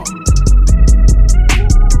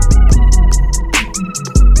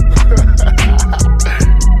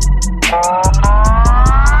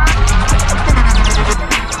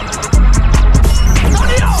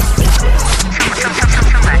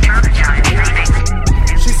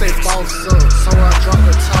 She say boss up, so I drop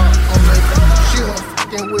the top on her. She won't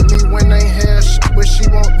fucking with me when they have shit, but she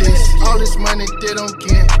want this. All this money they don't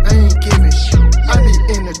get, I ain't giving shit. I be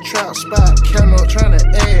in the trap spot, count up, tryna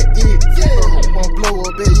add it. Won't blow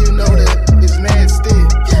up, bet you know that it's nasty.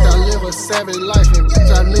 I live a savage life and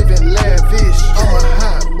bitch, I live in lavish. I'm a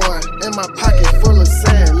hot boy, and my pocket full of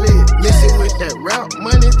sand lit. Mixing with that rap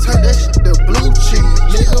money, turn that shit to blue cheese.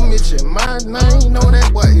 Nigga mention my name, know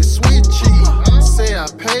that boy is sweet cheese. Say I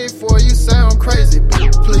paid for you, sound crazy,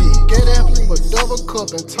 bitch, please. Get that for double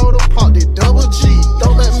cup and total pot, the double G.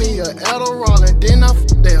 Don't let me a Adderall and then I f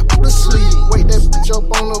that to sleep. Wait that bitch up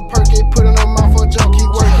on the perky, put in her mouth for joke,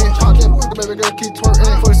 keep working. Talk that baby girl, keep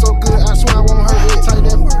twerking. For so good, I swear I won't hurt it. Tight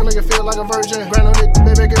that make it feel like like a virgin. Grind on it,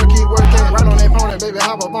 baby girl, keep working. Ride on that pony, baby,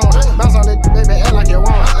 hop up on it. Bounce on it, baby, act like you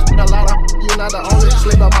want it. A lot of you not the only.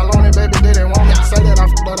 Sleep up my lonely, baby, they didn't want me. Say that I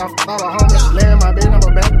thought a homie. Lay in my bed, I'm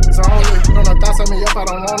a bad, it's only. Don't know thoughts of me up, I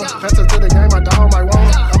don't want it. Pass it to the game, my dog might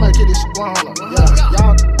want it. I might get this shit 100. Yeah,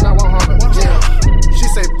 y'all not 100. Yeah. She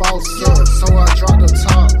say boss up, so I dropped the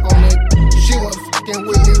top on it. She was fucking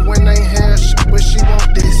with me when they had shit, but she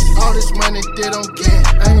want this. All this money they don't get,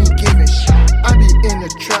 I ain't giving shit. I be in the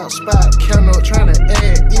trap spot, count up, tryna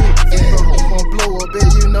add it. If a hoe gon' blow up, bet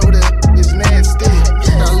you know that it's nasty.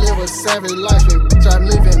 I live a savage life and bitch, I'm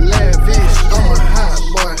living lavish. I'm a hot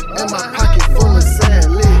boy, and my pocket full of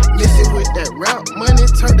sand lit. Miss it with that rap money,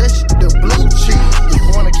 turn that shit to blue cheese. You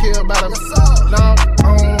wanna kill about it? Nah,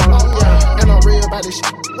 I don't wanna, yeah. And I'm real about this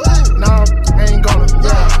shit. Nah, I ain't gonna,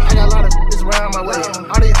 yeah. I got a lot of bitches around my way.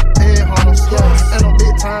 All these head hunters, yeah. And I'm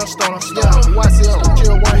big time stoners, yeah. YCL,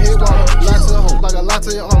 chill one hit wonder. Lots of hoes, like a lot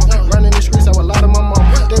to your owner. Running the streets, I would lie to my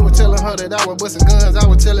mama. They were telling her that I was busting guns. I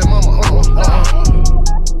was telling mama,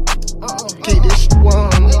 keep this shit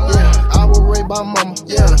 100, yeah. I was raised by mama,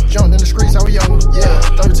 yeah. Jumped in the streets, I was young, yeah.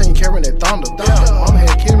 13 carrying that thunder, yeah. Mama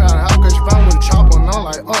had kicked me out of the house cause she found with a chopper. And I'm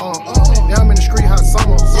like, now I'm in the street hot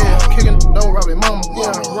summer, yeah. Kicking the door, robbing mama,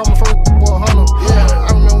 yeah. Robbing first for 100, yeah.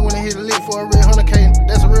 I remember when they hit a lick for a real 100K,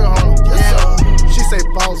 that's a real 100, yeah. She say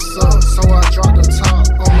boss up, so I dropped the top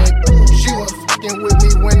on it. She was fucking with me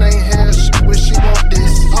when they had shit, but she want this.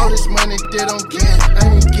 All this money they don't get,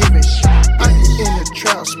 I ain't giving shit. I be in the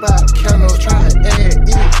trap spot, count up, tryna add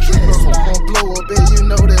it. If a hoe gon' blow up, bet you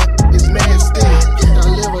know that it's nasty. I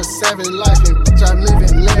live a savage life and bitch, I'm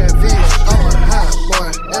living lavish. I'm a hot boy,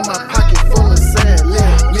 and my pocket full of sand lit.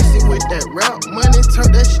 Mix it with that rap money, turn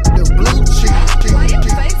that shit to blue cheese.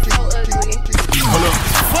 Hold up,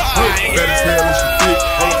 bad as hell when she thick.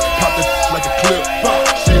 Hold up, pop that like a clip.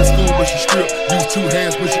 She in school but she strip, use 2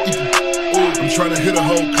 hands when she eat it. I'm tryna hit a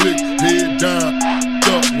whole click, head down,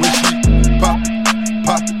 up when she pop it,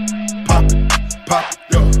 pop it, pop it, pop it,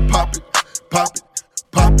 yo, pop it, pop it,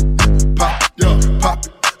 pop it, pop it, yo, pop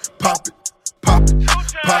it, pop it, pop it,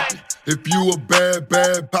 pop it. If you a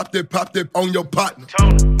bad, pop that on your partner.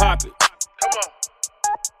 Pop it, come on,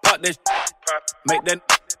 pop that, make that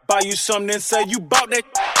buy you something and say you bought that.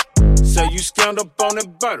 Say you scammed up on the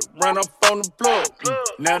butter, run up on the plug.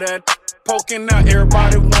 Now that poking out,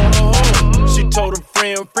 everybody wanna hold. She told her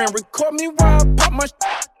friend, record me while I pop my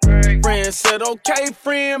friend said, okay,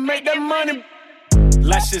 friend, make that money.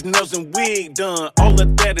 Lashes, nails, and wig done, all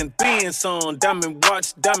of that and then some. Diamond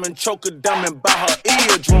watch, diamond choker, diamond by her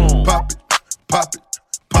eardrum. Pop it, pop it,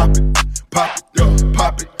 pop it, pop it, yo,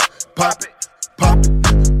 pop it, pop it, pop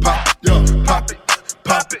it, pop it, yo, pop it,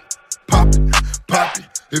 pop it, pop it, pop it.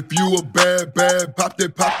 If you a bad, pop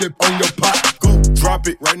that on your pop. Go drop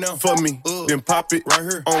it right now for me, then pop it right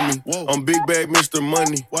here on me. Whoa. I'm big bag Mr.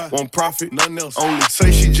 Money, won't profit, nothing else. Only say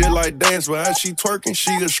she just like dance, but as she twerking,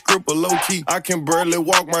 she a stripper low key. I can barely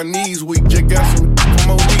walk my knees weak, just got some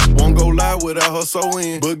from OD. Won't go live without her so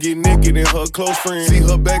in, but get naked and her close friend. See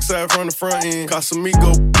her backside from the front end,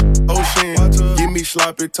 Casamigo, Ocean. Give me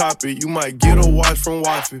sloppy toppy, you might get a watch from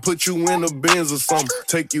wifey. Put you in a Benz or something,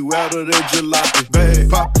 take you out of that jalopy. Bag,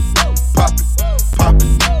 pop it, pop it, pop it,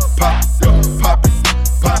 pop it, yo, pop it,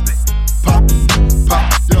 pop it, pop it,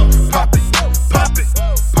 pop it, yo, pop it, pop it,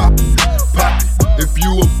 pop it, pop it. If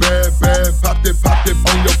you a bad, pop that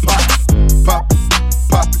on your pop. Pop it,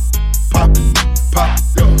 pop it, pop it, pop it,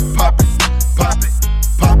 yo, pop it, pop it,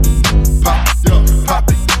 pop it, pop it, yo, pop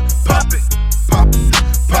it, pop it, pop it,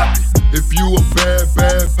 pop it. If you a bad,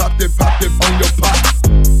 pop that on your pop.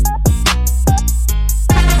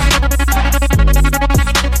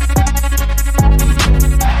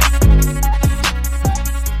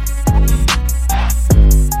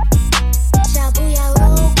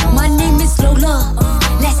 My name is Lola,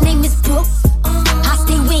 last name is Brooke. I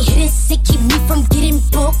stay with hitters to keep me from getting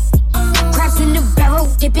booked. Crabs in the barrel,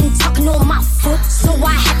 they been talking on my foot, so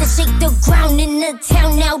I had to shake the ground in the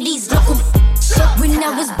town. Now these local shook when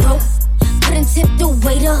I was broke. Couldn't tip the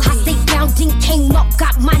waiter. I stayed down, then came up,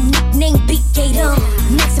 got my nickname Big Gator.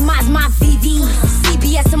 Maximize my VV,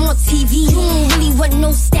 CBS, I'm on TV. You don't really want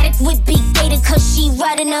no static with Big Gator, cause she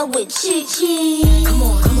riding up with Chi-Chi. Come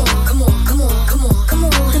on, come on, come on, come on, come on, come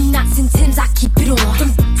on. Them knots and Tims, I keep it on.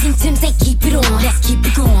 Them and Tims, they keep it on. Let's keep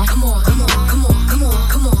it going. Come on, come on, come on, come on,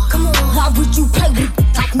 come on, come on. Why would you play with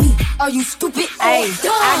like me? Are you stupid? Hey,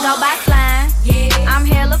 I go by slime. Yeah. I'm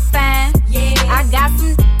hella fine. Yeah. I got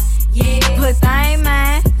some. Yeah. But I ain't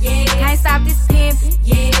mine. Yeah. Can't stop this pimpin'.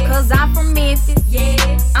 Yeah. Cause I'm from Memphis.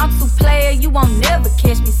 Yeah. I'm too player, you won't never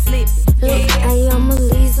catch me slippin'. Look, hey, I'm a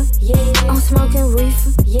Lisa. Yeah. I'm smoking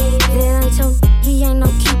reefer. Yeah. That ain't your, he ain't no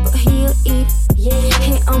keeper. He a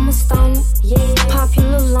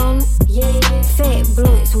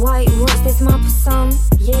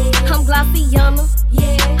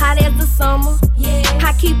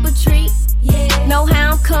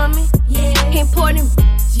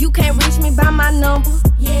my number.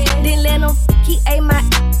 Yeah. Then let him he ate my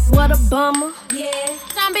what a bummer. Yeah.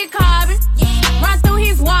 Some big carbon. Yeah. Run through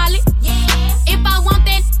his wallet. Yeah. If I want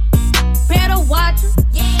that, better watch him.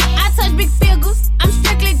 Yeah. I touch big figures. I'm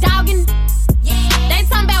strictly dogging. Yeah. They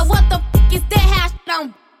talking about what the f is that hash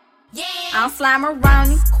on. Yeah. I'm Slime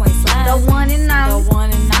around Queen Slime. The one and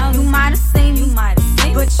only. You might have seen me.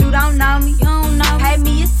 But you don't know me. You don't know me. Pay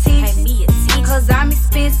me attention. Cause I'm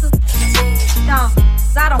expensive. No,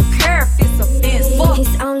 I don't care if it's offensive.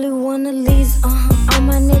 It's only one of these. On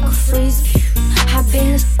my neck a freeze. I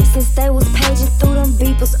been since they was paging through them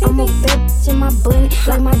beepers. I'm a bad bitch in my bunny.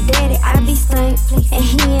 Like my daddy, I be stank. And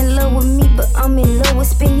he in love with me, but I'm in love with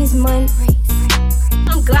spending his money.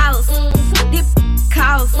 I'm gloss. Dip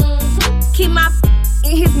cows. Keep my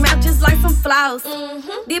in his mouth just like some flowers.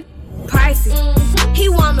 Dip pricey. He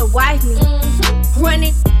wanna wife me. Run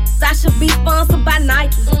it. I should be sponsored by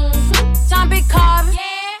Nike. John Big Carvin.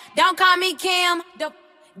 Yeah. Don't call me Kim. The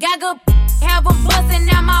gaggle have them bustin'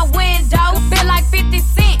 out my window. Feel like 50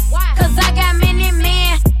 Cent. Cause I got many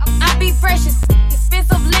men. I be fresh as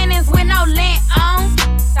expensive linens with no lint on.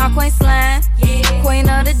 Y'all Queen Slime. Yeah. Queen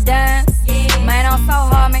of the dance. Yeah. Man, I'm so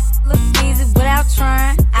hard, make it look easy without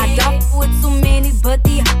trying. Yeah. I don't f with too many, but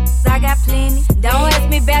the I got plenty. Don't ask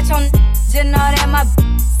me about your just know that my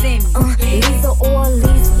send me. Lisa or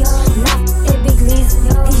Lisa, not that big Lisa.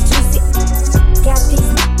 These juicy got these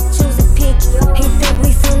choose a pick. He think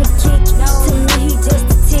we finna kick. To me, he just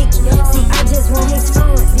a tick. See, I just want his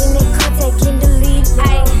fun. Then they contact and delete.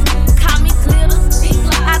 Ayy, call me glitter.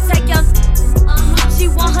 I take your. She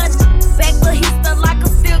want her back, but he stuck like a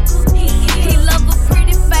sticker. He love a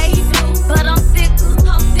pretty face, but I'm thicker.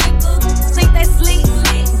 Think they sleep,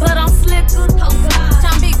 but I'm slicker.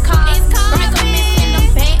 Time big cars, recommend in the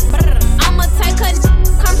back. I'ma take her,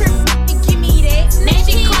 come here and give me that. Now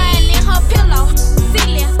she crying in her pillow,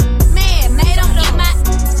 silly. Man, made him eat my,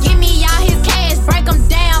 give me all his cash, break him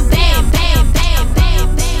down, bam, bam, bam,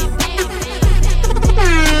 bam, bam, bam.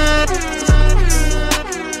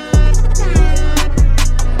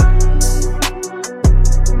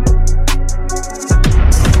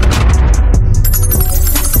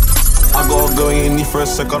 I go up, go ain't need for a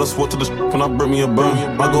sec. I just walk to the when I bring me a bone.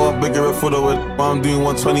 I go up bigger for the way. I'm doing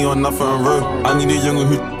 120 on nothing road. I need a younger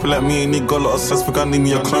who like me ain't need got a lot of sense. Because I need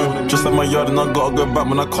me a clone. Just like my yard and I gotta go back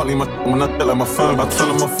when I can't leave my when I get like my phone. I turn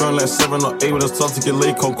on my phone like 7 or 8 when it's time to get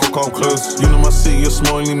late. Can't cook, I'm close. You know my city is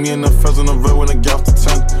small, only me and the friends on the road when I get after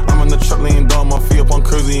 10. I'm in the trap laying down, my feet up on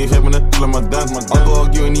crazy. You hear when I like my dad. I go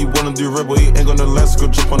argue and he wanna do red, but he ain't gonna let go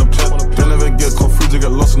jump on the pet. They'll never get confused to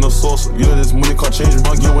get lost in the sauce. You know this money can't change me.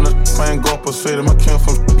 I get when I try and go up a fade. I came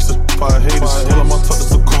from to fire haters. All of my top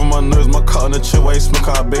just to cover my nose. My cut on the chin while he smoke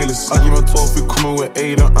out Baileys. I give him 12 if we coming with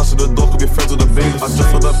 8. Don't answer the door, could be friends with the Baileys. I just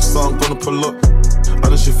feel that so I'm gonna pull up. I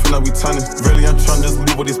just shit feel like we tanning. Really, I'm trying to just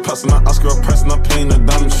leave all these packs and I ask her a price and I'm paying the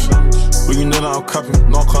damage. But you know that I'm capping.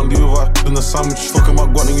 No, I can't leave without in the sandwich. Fucking my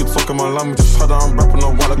gun and you talking my language. Had that I'm rapping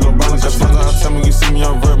on while I got balance. Just like that, tell me you see me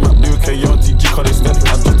on road, man. BK, you on TG, cause they stepping.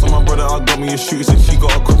 I jumped on my brother, I got me a shoot. He said he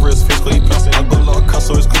got to cover his face, cause he passing. I got a lot of cash,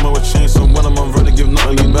 so it's coming with chains. So when I'm on road, they give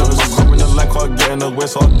nothing, leave better. I'm coming in like I get in the way,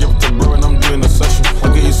 so I'll give it to bro and I'm doing a session.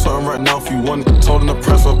 I'll get you something right now if you want it. Told him the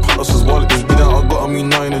price for a pat, that's his wallet. It's be that I got on me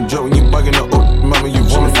now in a joke. When you bagging it up, man, when you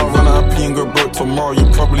want it. If I run out of pee and go broke tomorrow, you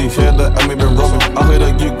probably hear that I may been robbing. I heard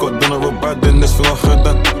that you got done a real bad, then this thing I heard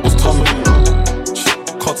that was Tommy. Shit,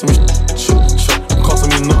 costing me shit,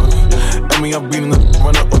 costing me nothing. I mean, I've been in the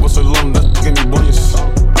run up over so long that gave me bonus.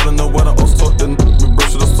 I don't know why I was taught then, my bro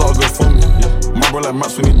should have started going for me. My bro like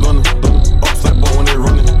Max when he done it. Ops like ball when they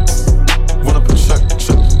run it. Run up and check,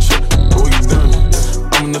 what you doing?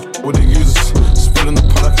 I'm in the with the users, spilling the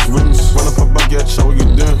pot like it's rims. Run up a bag, yeah, chat, what you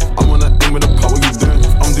doing? I'm on that aim with the pot, what you doing?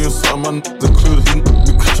 I'm doing something, man, the clue,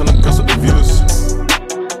 be catching the gas at the viewers.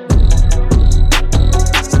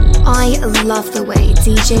 I love the way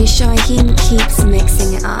DJ Shyeim keeps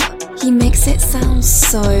mixing it up. He makes it sound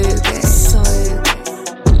so good, so good.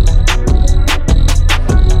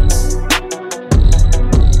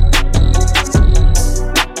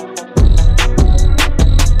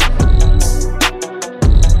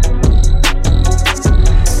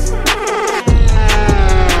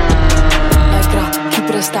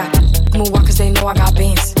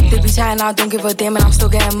 And I don't give a damn and I'm still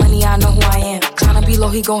getting money, I know who I am. Tryna be low,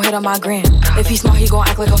 he gon' hit on my gram. If he smart, he gon'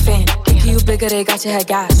 act like a fan. Think you bigger, they got your head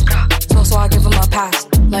gas. So I give him a pass.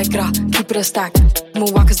 Like, keep it a stack.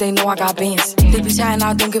 Move on cause they know I got bands. They be chatting,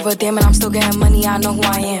 I don't give a damn and I'm still getting money, I know who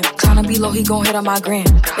I am. Tryna be low, he gon' hit on my gram.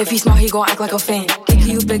 If he smart, he gon' act like a fan. Think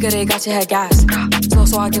you bigger, they got your head gas.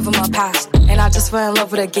 So I give him a pass. And I just fell in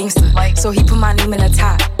love with a gangster. So he put my name in a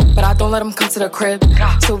tag. But I Don't let them come to the crib.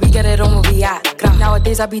 So we get it on where we at.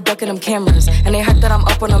 Nowadays I be ducking them cameras. And they hype that I'm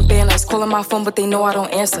up on them banners. Calling my phone but they know I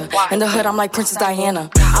don't answer. In the hood I'm like Princess Diana.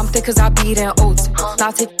 I'm thick cause I be eating oats.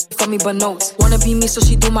 Not take from me but notes. Wanna be me so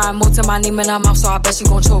she do my emotes and my name in her mouth so I bet she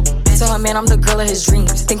gon' choke. Tell her man I'm the girl of his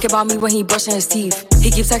dreams. Think about me when he brushing his teeth. He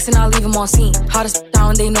keeps texting I leave him on scene. Hottest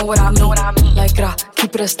down they know what I mean. Like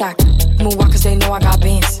keep it a stack. Move walk cause they know I got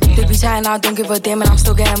bands. They be chatting I don't give a damn and I'm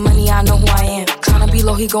still getting money I know who I am. Tryna be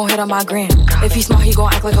low he gon' hit on my gram. If he smart he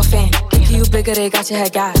gon' act like a fan. Thinking you bigger they got your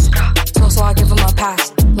head gas. So I give him a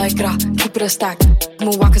pass. Like keep it a stack.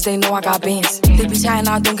 Move walk cause they know I got bands. They be chatting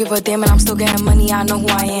I don't give a damn and I'm still getting money I know who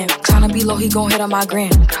I am. Tryna be low he gon' hit on my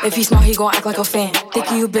gram. If he smart he gon' act like a fan.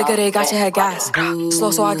 Thinking you bigger they got your head gas.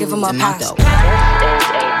 Slow so I give him a pass.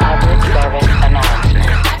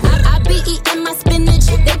 I be eating my spinach.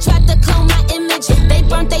 They tried to clone my image. They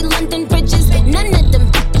burnt they London bridges. None of them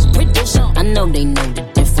British. I know they know the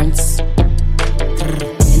difference.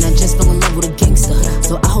 And I just fell in love with a gangster,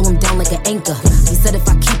 so I hold him down like an anchor. He said if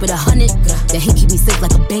I keep it 100, then he keep me safe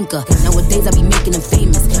like a banker. Nowadays I be making them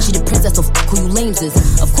famous. She the princess, so who you lames is.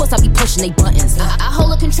 Of course I be pushing they buttons. I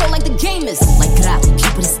hold a control like the game is. Like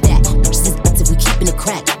keep it a stack. Bitches if we keeping it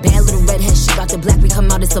crack. Bad little redhead, she bout the black. We come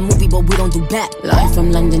out, it's a movie, but we don't do back. Live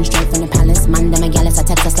from London, straight from the palace. Man, them a gallus, I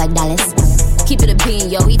text us like Dallas. Keep it a bean,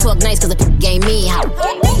 yo. He talk nice cause the game me out.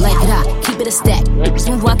 Like keep it a stack.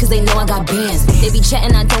 Smooth walk cause they know I got bands. They be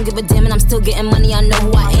chatting, I don't give a damn, and I'm still getting money, I know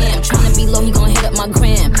who I am. Tryna be low, he gon' hit up my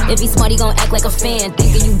gram. If he smart, he gon' act like a fan.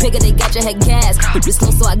 Thinking you bigger, they got your head gas. Bitch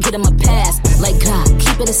slow, so I get him a pass. Like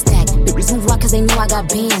keep it a stack. Smooth walk cause they know I got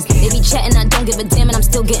bands. They be chatting, I don't give a damn, and I'm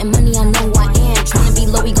still getting money, I know who I am. Tryna be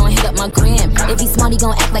low, he gon' hit up my gram. If he smart, he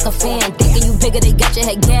gon' act like a fan. Thinking you bigger, they got your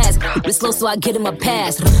head gas. Bitch slow, so I get him a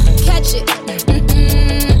pass. Catch it.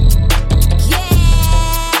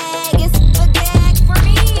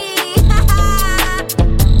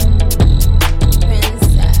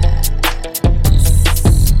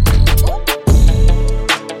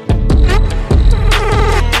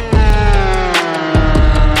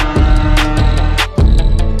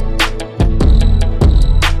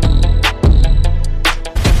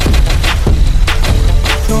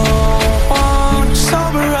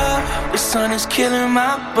 Killing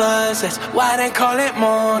my buzz, that's why they call it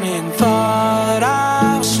morning. Thought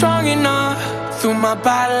I was strong enough. Threw my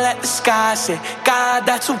bottle at the sky, said, God,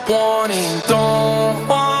 that's a warning. Don't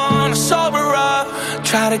wanna sober up,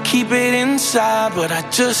 try to keep it inside, but I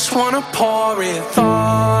just wanna pour it.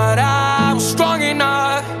 Thought I was strong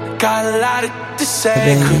enough, got a lot to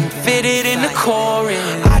say, couldn't fit it in the chorus.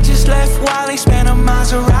 I just left while they spent a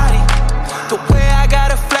Maserati. The way I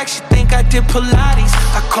got a flex, you think I did Pilates.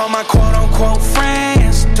 I call my quote-unquote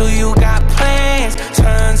friends. Do you got plans?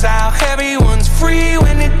 Turns out everyone's free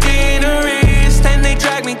when the dinner is. Then they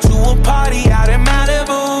drag me to a party out in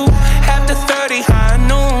Malibu. After 30 high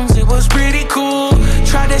noons, it was pretty cool.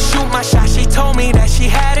 Tried to shoot my shot, she told me that she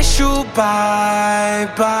had to shoot.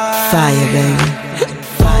 Bye-bye. Fire, baby.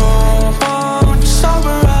 Oh,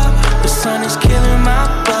 sober up. The sun is killing my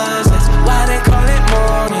buzz. That's why they call it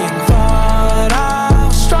morning.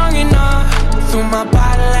 Threw my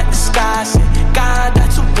bottle at the sky, said, God,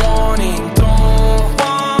 that's a warning. Don't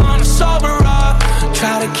wanna sober up,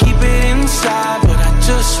 try to keep it inside, but I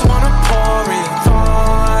just wanna pour it.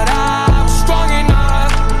 Thought I was strong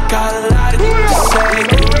enough, got a lot to say,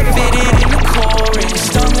 couldn't fit it in the chorus.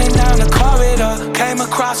 Stumbling down the corridor, came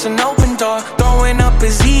across an open door. Throwing up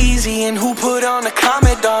is easy, and who put on the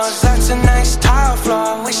Commodores? That's a nice tile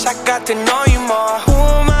floor, wish I got to know you more. Who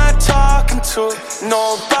am I talking to?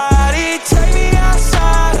 Nobody. Take me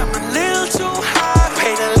outside, I'm a little too high.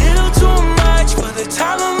 Paid a little too much for the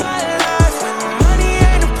time of my life. When the money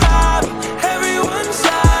ain't a problem, everyone's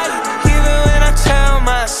silent. Even when I tell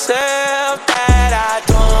myself that I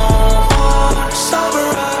don't want to sober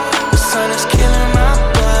up. The sun is killing my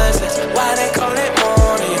buzz, that's why they call it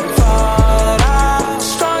morning. Thought I was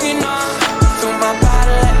strong enough, threw my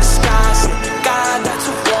bottle at the sky, said, God, that's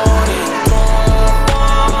a warning. Don't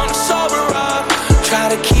want to sober up,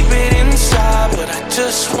 try to keep it inside, but I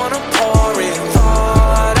just wanna pour it.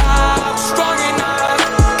 Thought I was strong enough,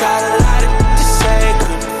 got a lot to say,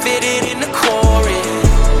 couldn't fit it in the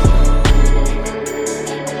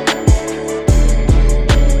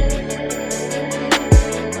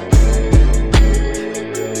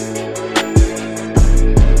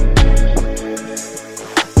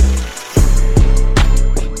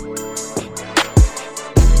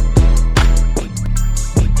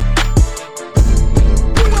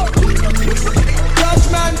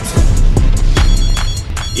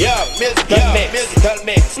Musical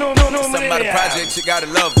mix. No, somebody project, you gotta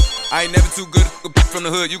love it. I ain't never too good from the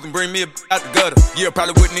hood. You can bring me out the gutter. Yeah,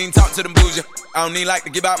 probably wouldn't even talk to them bougie. I don't even like to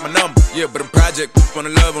give out my number. Yeah, but a project wanna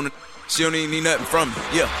love on it. She don't even need nothing from me.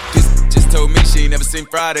 Yeah, just told me she ain't never seen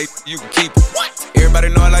Friday. You can keep it. What? Everybody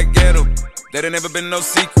know I like ghetto. That ain't never been no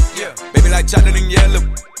secret. Yeah, baby like chocolate and yellow.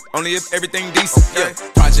 Only if everything decent. Okay.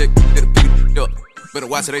 Yeah, project it'll beat up. Better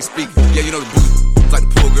watch how they speak. Yeah, you know the booty. Like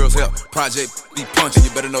the poor girls help. Project be punching.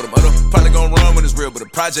 You better know them other probably gon' run when it's real, but a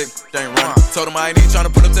project they ain't running. Told them I ain't even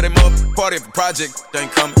tryna pull up to their mother party if a project they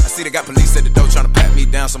ain't coming. I see they got police at the door tryna pat me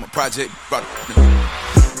down. So I'm a project.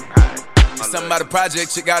 Something about a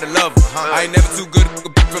project, shit gotta love her. I ain't never too good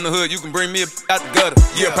from the hood. You can bring me out the gutter.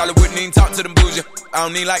 Yeah, probably wouldn't even talk to them bougie. I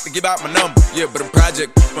don't even like to give out my number. Yeah, but a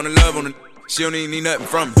project wanna love on it. She don't even need nothing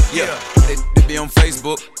from me. Yeah, they be on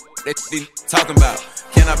Facebook. They be talking about.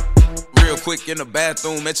 Can I real quick in the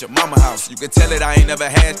bathroom at your mama house? You can tell it I ain't never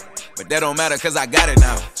had, but that don't matter cause I got it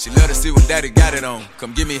now. She love to see when daddy got it on.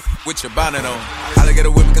 Come get me with your bonnet on. I look at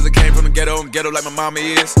her with me cause I came from the ghetto. I'm ghetto like my mama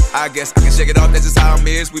is. I guess I can shake it off, that's just how I'm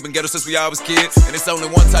is. We been ghetto since we all was kids. And it's only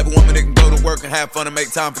one type of woman that can go to work and have fun and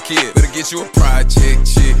make time for kids. Better get you a project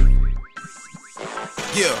chick.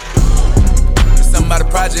 Yeah. Something about a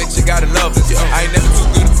project, you gotta love it. I ain't never too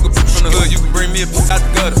good from the hood. You can bring me out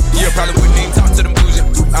the gutter. Yeah, probably wouldn't even talk to them bougie.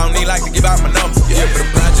 I don't even like to give out my number. Yeah, but a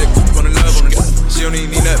project, wanna love on it. She don't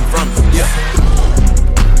even need nothing from me. Yeah.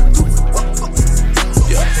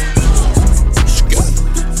 Yeah.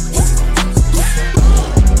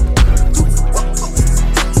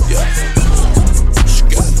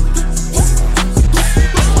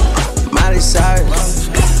 Miley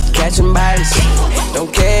Cyrus, catching bodies.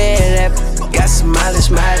 Don't care that. Got some mileage.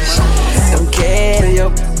 Don't care, yo.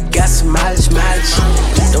 Got some mileage.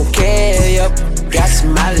 Don't care, yo. Got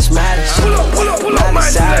some mileage. Miley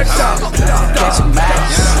Cyrus, catching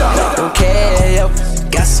bodies. Don't care, yo.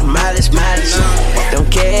 Got some mileage. Don't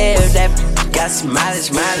care that. Got some mileage.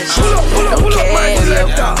 Don't care, yo.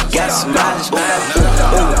 Got some mileage.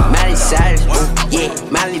 Miley Cyrus, yeah.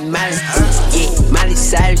 Miley, yeah. Miley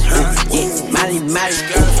Cyrus, yeah. Miley,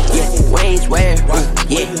 yeah. Wayne's wear,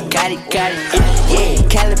 yeah. Got it, yeah.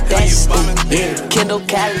 Calabasas, yeah. Kendall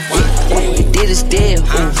Cali, yeah. Did a steal,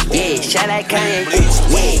 yeah. Shout out Kanye,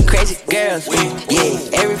 yeah. Crazy girls,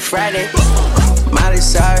 yeah. Every Friday, Miley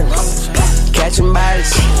Cyrus, catching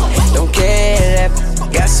bodies. Don't care that.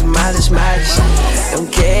 Got some mileage.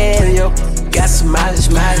 Don't care, yo. Got some mileage.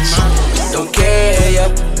 Don't care, yo.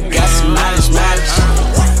 Got some mileage.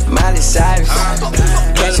 Miley Cyrus,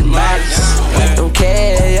 catching bodies. Don't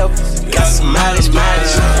care, yo. Got some mileage.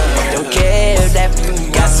 Don't care that.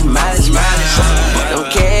 Got some mileage.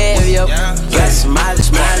 Don't care, yo. Got some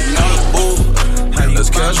mileage. Let's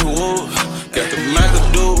catch a wolf. Got the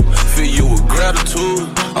McAdoo. Feel you with gratitude.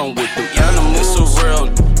 I'm with the animals. It's a real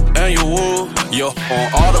annual. Yo, on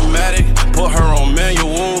automatic. Put her on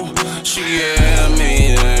manual. She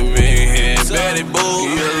me, Betty Boo.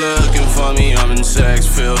 You're looking for me. I'm in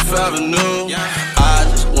Fifth Avenue. I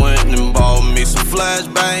just went and bought me some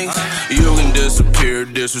flashbangs. You can disappear,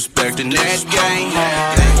 disrespecting that gang.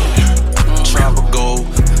 Chopper go,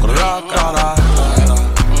 rock,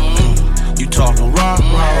 you talking rock,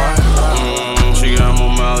 she got more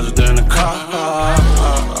miles than a car,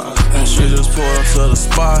 and she just pulled up to the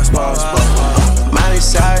spot. Miley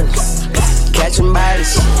Cyrus, catching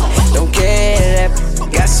bodies. Don't care that.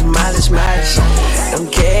 Got some mileage.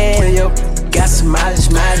 Don't care, yo. Got some mileage.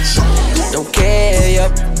 Don't care, yo.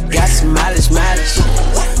 Got some mileage.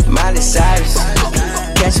 Miley Cyrus,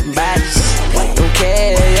 catching bodies. Don't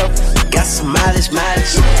care, yo. Got some mileage.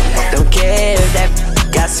 Don't care that.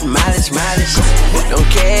 Got some mileage. Don't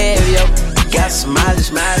care, yo. Got some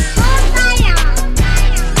mileage.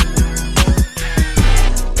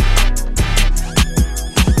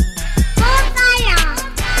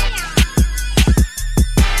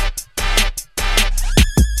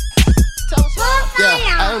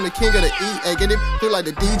 I'm the king of the E, get it feel like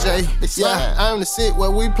the DJ. Yeah, I'm the sit where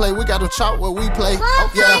we play, we got them chop where we play.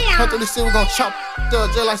 Yeah, come through the city, we gon' chop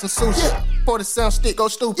just like some sushi. Pour the sound stick, go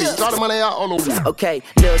stupid. Draw the money out all over. Okay,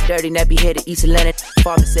 Lil Dirty, nappy headed East Atlantic.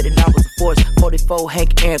 Father said it I was a force. 44,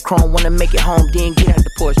 Hank, Aaron, Chrome, wanna make it home, then get out the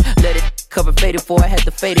Porsche. Let it cover faded for, I had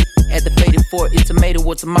to fade it. Had to fade it for it. It's tomato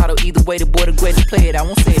or tomato. Either way, the boy the greatest play it. I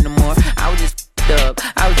won't say it no more. I was just up.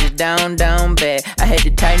 I was just down bad. I had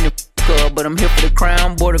to tighten the up, but I'm here for the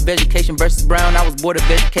crown. Board of Education versus Brown. I was Board of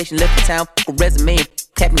Education, left the town. A resume and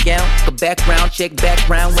tap me down. A background check,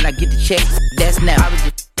 background. When I get the check, that's now. I was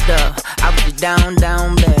just up. I was just down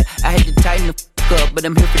bad. I had to tighten the up, but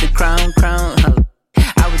I'm here for the crown.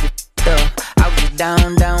 I was just up. I was just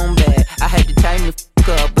down bad. I had to tighten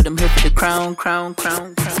the up, but I'm here for the crown. I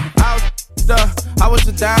was I was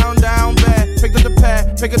a down bad. Picked up the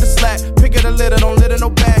pad, pick up the slack, pick up the litter, don't litter no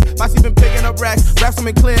bag. Bossy been picking up racks, raps them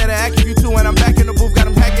in clear to act you too. And I'm back in the booth, got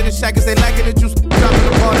them hacking the shackers, they lacking the juice. Dropping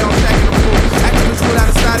the ball, they don't stacking the food. Acting the shoot out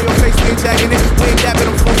the side of your face, we ain't jacking it. We ain't dapping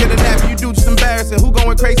them, gon' get a nap. You do just embarrassing. Who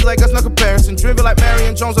going crazy like us, no comparison. Driven like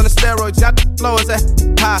Marion Jones on the steroids. Y'all flow is that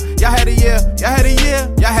high. Y'all had a year,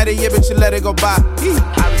 but you let it go by.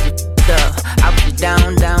 I was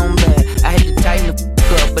down bad. I had to tighten the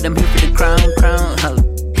up, but I'm here for the crown. I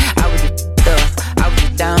was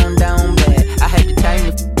down bad. I had to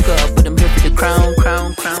tighten the up, but I'm here for the crown.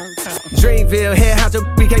 Dreamville, head how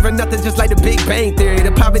we came for nothing, just like the Big Bang Theory.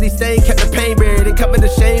 The poverty stain kept the pain buried and covered the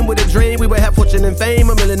shame with a dream. We would have fortune and fame,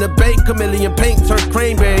 $1 million in the bank, $1 million paint, turned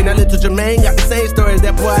cranberry. Now little Jermaine got the same stories.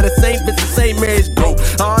 That boy had the same bitch, the same marriage. Go,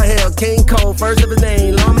 all hell, King Cole, first of his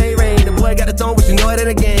name. Long may rain, the boy got the throne, but you know it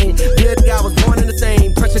ain't a game. Good guy was born in the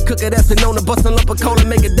same. Pressure cooker that's been known to bust a lump of coal and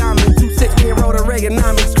make a diamond. 260 and roll the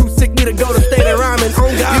Reaganomics. Screw sick, need to go to state of rhyming.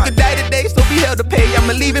 Oh God. You could die today, so be held to pay.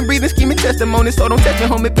 I'ma leave and breathe and scheming testimony. So don't test me,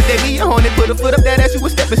 homie. Put that me on it. Put a foot up that ass, you a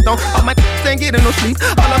stepping stone. All my ain't getting no sleep.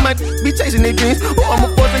 All of my be chasing their dreams. Oh, I'm a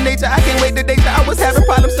force of nature. I can't wait the days that I was having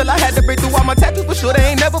problems till I had to break through all my tattoos for sure.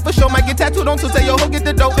 They ain't never for sure. Might get tattooed on Tuesday. Yo, ho, get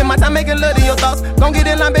the dope. In my time making love to your thoughts. Don't get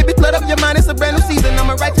in line, baby. Flood up your mind. It's a brand new season. I'm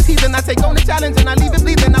a righteous heathen. I take on the challenge and I leave it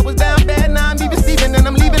bleeding. I was down bad, now I'm even Steven. And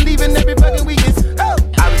I'm leaving every fucking weekend. Oh.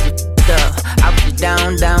 I was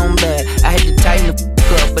down bad. I had to tighten the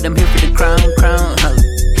up, but I'm here for the crown.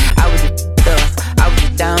 I was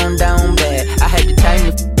down bad. I had to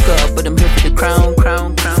tighten the up, but I'm here for the crown.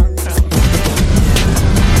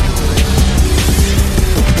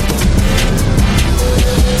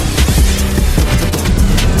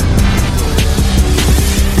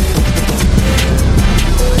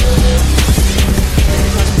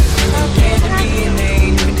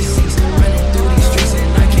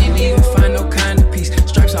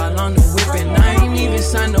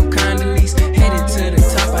 Sign no kind of lease. Headed to the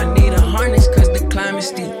top, I need a harness cause the climate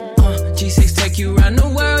steep. G6 take you around the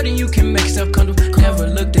world and you can make stuff comfortable. Never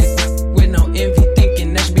looked at with no envy,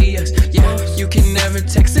 thinking that's BS. Yeah, you can never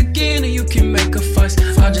text again or you can make a fuss.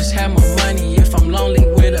 I'll just have my money if I'm lonely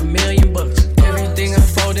with $1 million bucks. Everything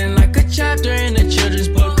unfolding like a chapter in a children's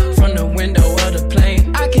book. From the window of the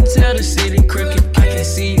plane, I can tell the city crooked. I can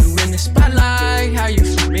see you in the spotlight, how you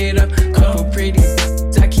flip it up. Couple pretty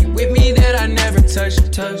I keep with me that I never touch.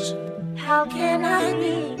 How can I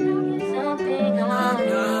be something I'm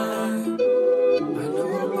not? I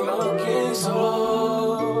know a broken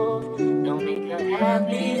soul. Don't make her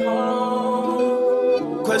happy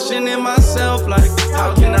home. Questioning myself like,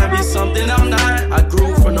 how can I be something I'm not? I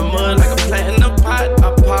grew from the mud like a plant in a pot.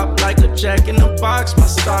 I pop like a jack in the box. My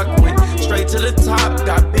stock went straight to the top.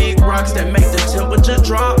 Got big rocks that make the temperature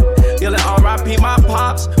drop. Yelling R.I.P. my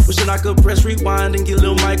pops. Wishing I could press rewind and get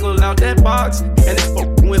Lil Michael out that box. And it's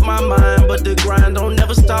fucking with my mind, but the grind don't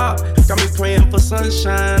never stop. Got me praying for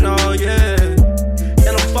sunshine, oh yeah.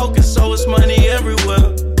 And I'm focused, so it's money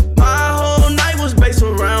everywhere. My whole night was based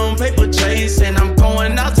around paper chase. And I'm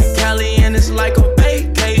going out to Cali and it's like a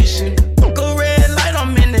vacation. Look a red light,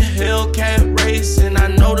 I'm in the Hellcat race. And I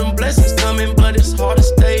know them blessings coming, but it's hard to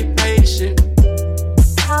stay patient.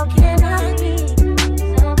 How can I be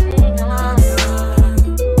something I'm not?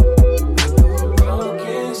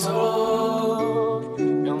 Broken soul.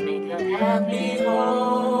 Don't make her happy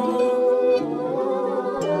home.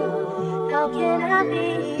 How can I be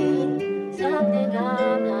something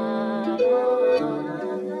I'm not?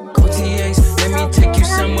 Go TAs, let me take you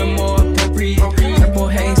somewhere more appropriate. Purple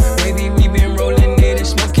haze, baby, we been rolling it and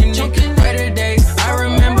smoking it. Brighter days, I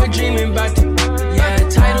remember dreaming about the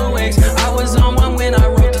tidal waves. I was on one when I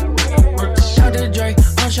wrote the Dr. Dre.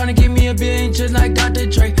 I'm tryna give me $1 billion just like Dr.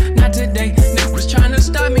 Dre. Not today, niggas trying to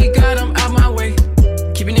stop me, got them out my way.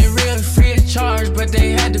 Keeping it real, free of charge, but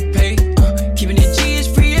they had to pay. Keeping it G is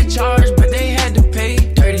free of charge, but they had to pay.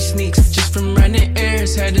 Dirty sneaks, just from running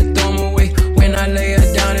errands, had to throw them away. When I lay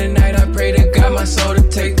her down at night, I pray to God my soul to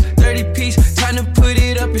take 30 piece, time to put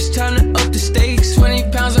it up, it's time to up the stakes.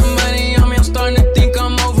 20 pounds of money on me, I'm starting to think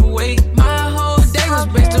I'm overweight. My whole day was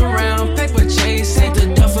based around paper chase. Take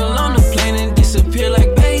the duffel on the plane and disappear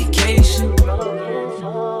like vacation.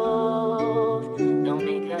 Don't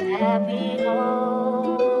make her happy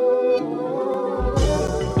home.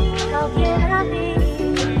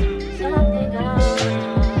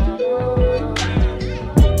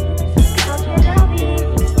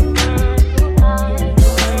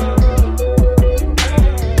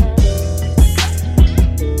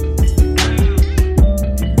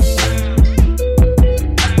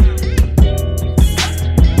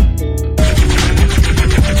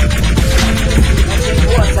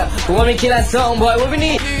 kill that song, boy. What we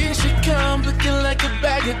need? Here she come looking like a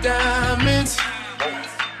bag of diamonds.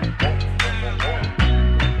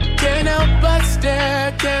 Can't help but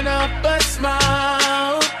stare, can't help but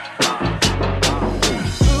smile.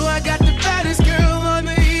 Ooh, I got the baddest girl on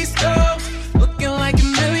the East Coast, looking like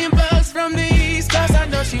 $1 million from the East Coast. I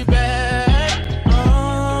know she bad.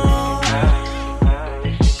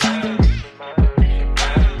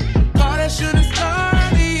 Call that shooting star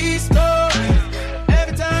on the East Coast.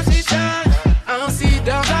 Every time she shine, I don't see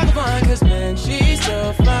dogs like a vine, 'cause man, she's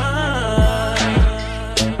so fine.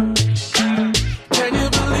 Can you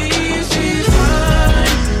believe she's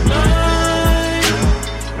mine? Mine.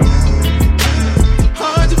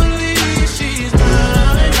 Hard to believe she's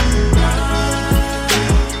mine. Mine.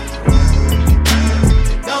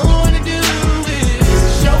 Don't wanna do it,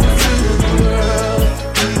 show it to the world.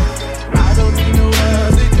 I don't need no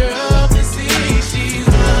other girl to see she's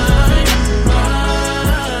mine.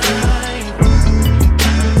 Mine.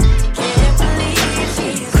 Can't believe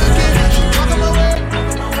she's Walk on my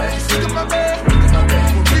way, stick in my bed.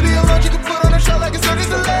 Baby, I'm not, you can put on a show like it's on his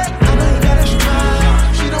leg. I know you got it, she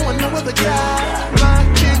mine. She don't want no other guy. My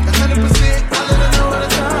chick, 100%. I let her know all the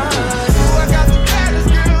time. Ooh, I got the baddest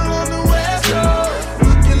girl on the West Coast,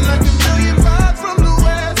 looking like $1 million from the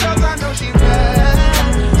West Coast. I know she bad.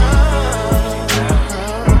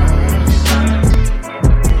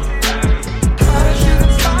 Got a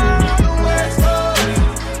shooting star on the West Coast.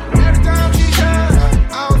 Every time she shine,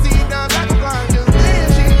 I don't see down like a blind, 'cause man,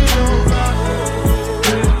 she's so fine.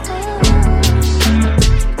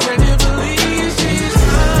 Can you believe she's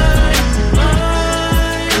mine?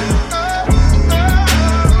 Mine.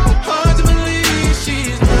 Hard to believe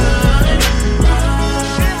she's mine. Mine.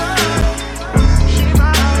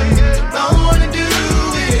 Don't wanna do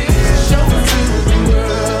it, show it to the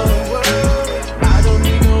world. I don't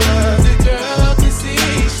need no other girl to see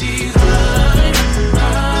she's mine.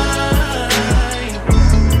 Mine.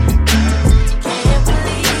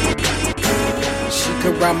 She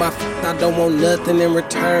could ride my I don't want nothing in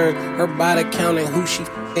return. Her body counting who she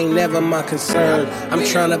ain't never my concern. I'm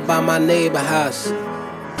tryna buy my neighbor house.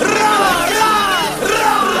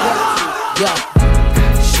 Yeah.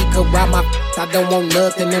 She could ride my I don't want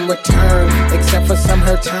nothing in return, except for some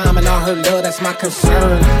her time and all her love, that's my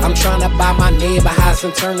concern. I'm tryna buy my neighbor house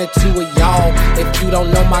and turn it to a y'all. If you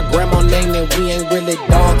don't know my grandma name, then we ain't really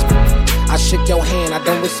dogs. I shook your hand, I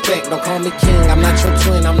don't respect, don't call me king. I'm not your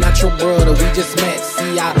twin, I'm not your brother, we just met.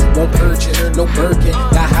 See, I won't purchase, no Birkin.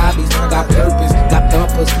 Got hobbies, got purpose, got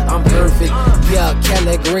bumpers, I'm perfect. Yeah,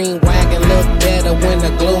 Kelly Green wagon look better when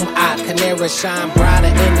the gloom out. Canary shine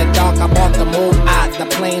brighter in the dark, I bought the moon out. The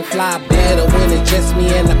plane fly better when it's just me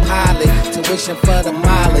and the pilot. Tuition for the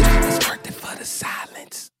mileage, it's worth it for the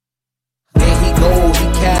silence. There he goes, he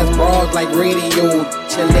cast bras like radio.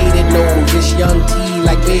 Your lady knows it's young T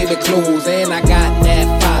like baby clothes. And I got that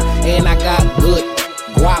fire, and I got good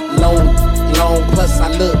guap long, plus I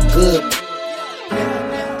look good.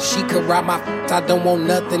 She could ride my I don't want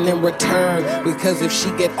nothing in return, because if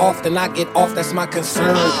she get off, then I get off, that's my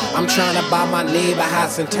concern. I'm trying to buy my neighbor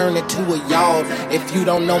house and turn it to a yard. If you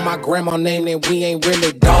don't know my grandma name, then we ain't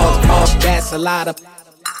really dogs. That's a lot of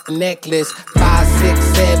necklace. 5, 6,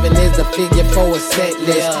 7 is the figure for a set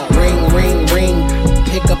list. Ring, ring, ring,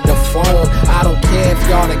 pick up the phone. I don't care if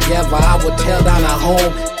y'all together, I would tell down at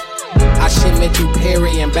home. I shipment through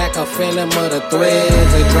Perry and back a Phantom of the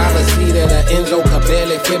Threads. The driver's seat of the Enzo could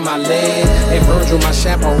barely fit my leg. And Virgil, my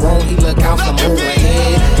chaperone, he look out from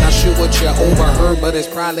overhead. Not sure what you overheard, but it's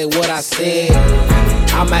probably what I said.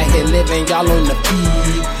 I'm out here living, y'all on the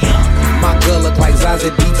feed. My girl look like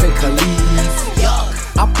Zazie Beetz and Khalid.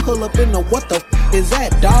 I pull up in the what the is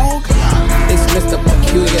that, dog? It's Mr.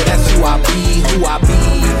 Peculiar, that's who I be,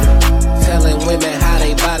 telling women how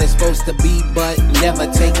they body's supposed to be, but never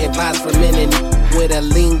take advice from any with a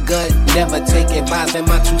lean gut. Never take advice, and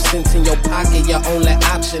my 2 cents in your pocket, your only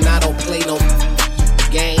option. I don't play no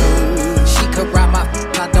game. She could ride my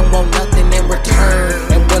I don't want nothing in return.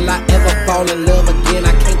 And will I ever fall in love again?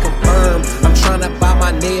 I can't confirm. I'm trying to buy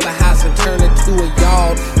my neighbor house and turn it to a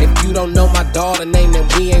yard. If you don't know my daughter name, then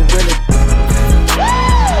we ain't really.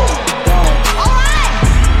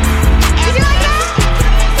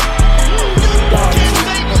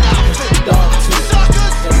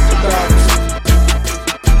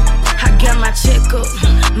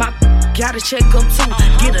 Gotta check up too.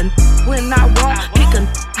 Get a when I walk, pick a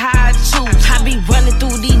how I choose. I be running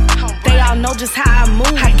through these, they all know just how I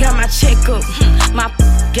move. I got my check up, my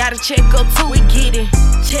gotta check up too. We get it.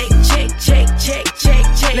 Check, check, check, check, check,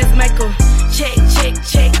 check. Let's make a check, check,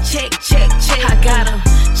 check, check, check, check. I gotta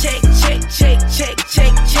check, check, check, check,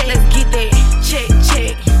 check, check. Let's get that check,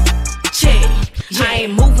 check.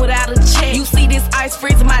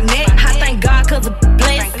 mad. I thank God cause of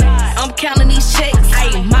blessing. I'm counting these checks.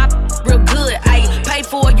 Ayy, my real good. Ayy, pay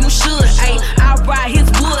for it, you should. Ayy, I ride his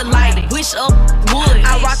wood like wish up wood.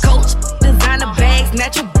 I rock Coach, designer bags,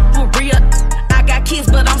 natural for real. I got kids,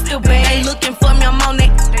 but I'm still bad. They looking for me, I'm on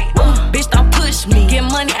that. Bitch, don't push me. Get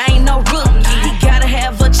money, I ain't no rookie. He gotta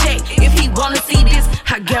have a check if he wanna see this.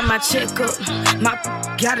 I got my check up, my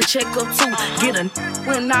gotta check up too. Get a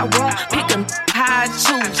when I want, pick a how I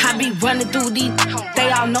choose. I be running through these,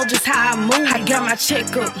 they all know just how I move. I got my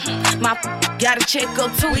check up, my gotta check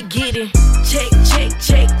up too. We get it, check, check,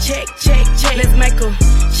 check, check, check, check. Let's make a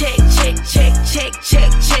check, check, check, check,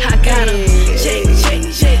 check, check. I gotta check, check,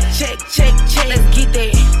 check, check, check, check. Let's get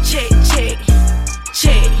that check, check,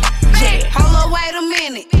 check, check. Hold up, wait a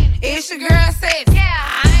minute. It's your girl said,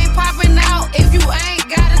 I ain't popping out if you ain't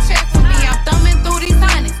got a check for me. I'm thumbing through these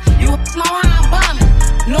hundreds. You know how I'm bumming.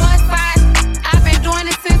 Northside, I've been doing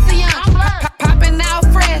it since a young. Popping out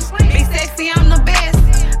fresh, be sexy, I'm the best.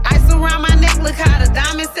 Ice around my neck, look how the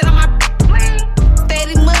diamonds sit on my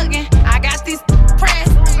steady mugging. I got these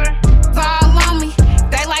pressed, it's all on me.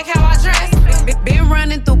 They like how I dress. Been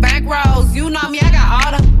running through back roads, you know me, I got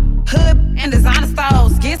all the hood and designer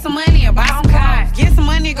stores. Get some money and buy some cars. Get some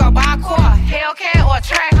money and go buy a car. Hellcat or a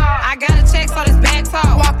track car. I got a check so this bag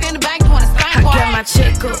talk. Walked in the bank doing a stank car. I got my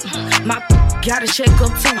check up, my gotta check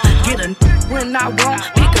up too. Get a when I want,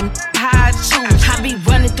 pick a how I choose. I be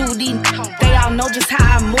running through these, they all know just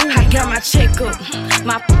how I move. I got my check up,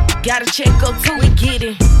 my gotta check up too. We get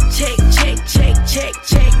it, check, check, check, check,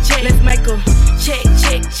 check, check. Let's make a check,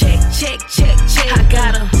 check, check, check, check, check. I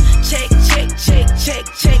gotta check, check, check, check,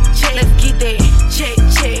 check, check. Let's get that check,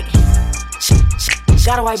 check.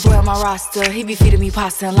 Got a white boy on my roster, he be feeding me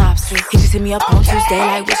pasta and lobster. He just hit me up on Tuesday,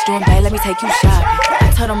 like, what you doing, babe? Let me take you shopping.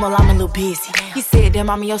 I told him, well, I'm a little busy. He said, damn,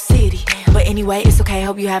 I'm in your city. But anyway, it's okay,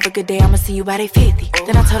 hope you have a good day. I'ma see you by day 50.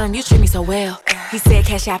 Then I told him, you treat me so well. He said,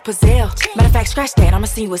 cash out Pazelle. Matter of fact, scratch that, I'ma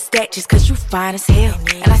see you a stack just cause you fine as hell.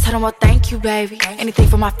 And I told him, well, thank you, baby. Anything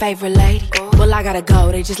for my favorite lady. Well, I gotta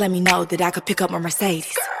go, they just let me know that I could pick up my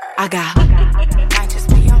Mercedes. I got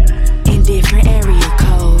in different area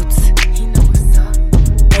codes.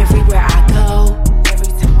 Everywhere I go, every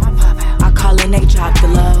time I pop out, I call and they drop the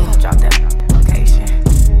low. Drop that location.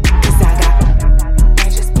 Cause I got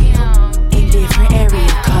in different area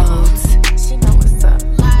codes. She know what's up.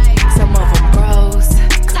 Some of them bros,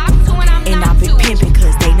 and I've been pimping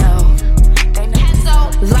cause they know.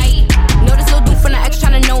 Light, know this little dude from the X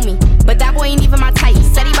tryna know me, but that boy ain't even my type.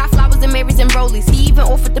 Said he buy flowers and Marys and rollies. He even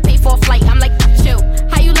offered to pay for a flight. I'm like, chill.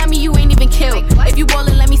 How you love me? You ain't even kill. If you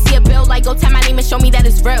ballin', let me see a bill. Like, go tell my name and show me that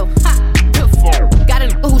it's real. Ha. Got a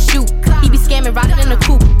nigga who shoot. He be scamming, riding in a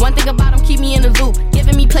coupe. One thing about him, keep me in the loop.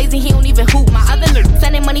 Giving me plays and he don't even hoop. My other nigga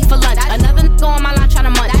sending money for lunch. Another nigga on my line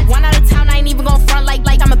tryna munch. One out of town, I ain't even gon' front like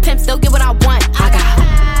I'm a pimp. Still get what I want. I got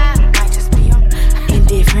in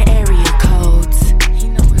different area codes.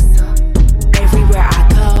 Everywhere I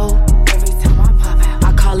go, every time I pop out,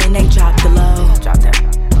 I call and they drop the low. Drop that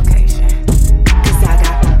location. Cause I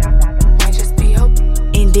got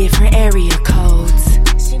in different area codes.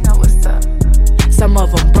 She know what's up. Some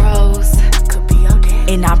of them bros, could be your dad.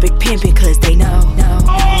 And I big pimpin' cause they know.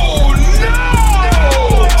 Oh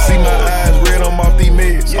no! See my eyes red, I'm off these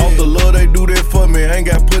meds. Off the love, they do that for me. Ain't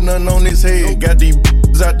got put nothing on his head. Got these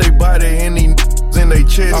out they body and these in they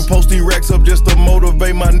chest. I post these racks up just to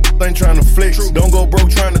motivate my ain't tryna flex. Don't go broke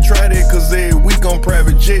tryna try that cause every week on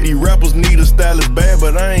private jet. These rappers need a stylist bad,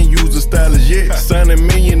 but I ain't used a stylist yet. Signing $1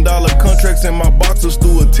 million contracts in my boxers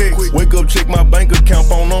through a text. Wake up, check my bank account,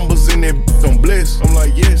 phone numbers in that I'm blessed. I'm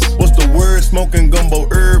like, yes. What's the word? Smoking gumbo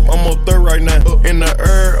herb. I'm up third right now. In the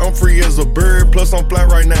air, I'm free as a bird. Plus I'm fly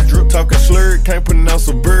right now. Talking slurred, can't pronounce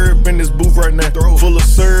a verb in this booth right now. Full of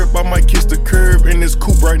syrup, I might kiss the curb in this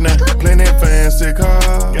coupe right now. Plenty fancy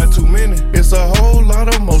cars. Got too many. It's a whole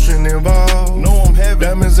lot of motion involved. Know I'm having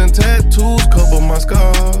diamonds and tattoos cover my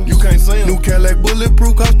scars. You can't see them. New Cadillac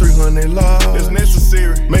bulletproof cost 300 laws. It's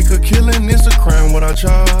necessary. Make a killing, it's a crime what I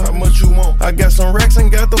charge. How much you want? I got some racks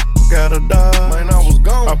and got the out of Dodge. Man, I was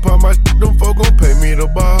gone. I pop my them folk gon' pay me the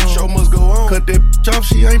ball. Show must go on. Cut that off,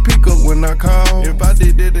 she ain't pick up when I call. If I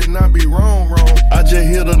did that, it not be wrong. I just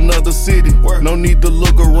hit another city. No need to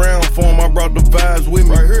look around for 'em. I brought the vibes with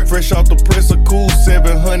me. Right here. Fresh off the press, a cool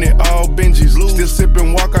 700, all Benjis. Still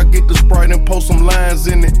sippin' walk, I get the Sprite and post some lines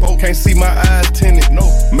in it. Can't see my eyes tinted. No.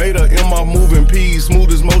 Made her in my moving P's,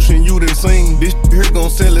 smoothest motion you done seen. This here gon'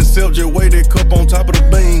 sell itself, just weigh that cup on top of the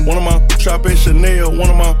beam. One of my shop at Chanel, one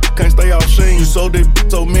of my can't stay off sheen. You sold it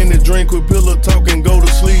so many, drink with pillow talk and go to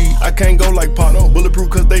sleep. I can't go like Pop, bulletproof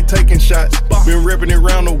cause they taking shots. Been reppin' it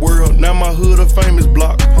around the world, now my hood a famous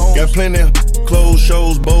block. Got plenty clothes,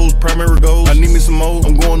 shows, bows, primary goals. I need me some more.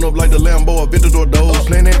 I'm going up like the Lambo, Aventador doors.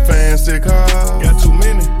 Playing that fancy car. Got too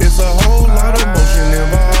many. It's a whole lot of motion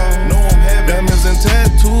involved. No, I'm having diamonds and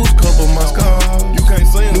tattoos cover my scars. You can't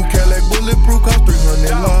see them. New Cadillac bulletproof cost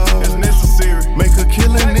 $300 laws. It's necessary. Make a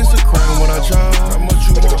killing, it's a crime when I charge. How much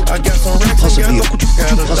you want? I got some racks. Could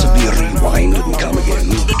you possibly rewind and come again?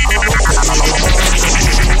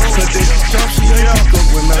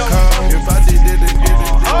 If I did it,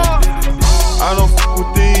 I don't fuck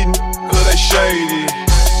with these cause they shady.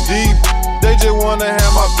 Deep, they just wanna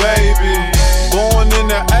have my baby. Born in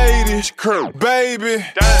the 80s, baby.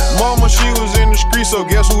 Mama, she was in the street, so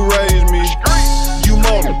guess who raised me? You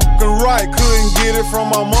motherfucking right, couldn't get it from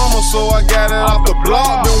my mama, so I got it off the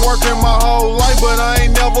block. Been working my whole life, but I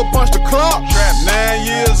ain't never punched a clock. 9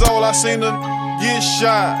 years old, I seen her get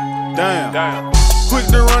shot. Damn. Quick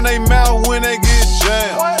to run they mouth when they get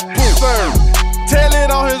jammed. Tell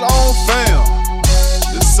it on his own fam.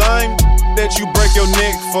 The same that you break your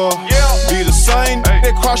neck for. Be the same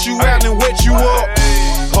that cross you out and wet you up.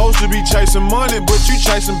 Supposed to be chasing money, but you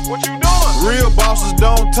chasing. What you doing? Real bosses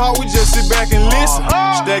don't talk, we just sit back and listen.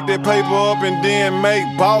 Stack that paper up and then make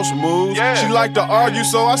boss moves. She like to argue,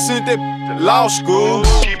 so I sent that to law school.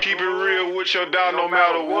 Keep it real with your dog no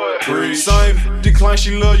matter what. Same decline,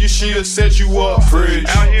 she love you, she'll set you up.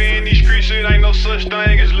 Out here in these streets, it ain't no such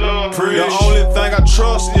thing as love. The only thing I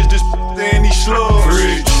trust is this and these slugs.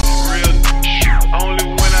 Real only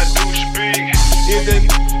when I do speak. If they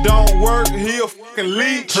don't work, he'll fucking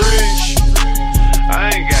leech.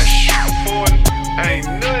 I ain't got shit for it. Ain't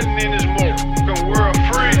nothing in this motherfucking world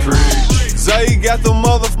free. Zay got the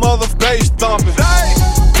mother bass thumping.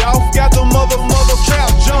 Y'all got the mother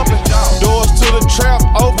trap jumping. Doors to the trap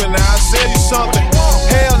open, now I sell you something.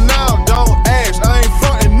 Hell no, don't ask, I ain't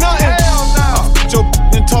frontin' nothing. I f***ed your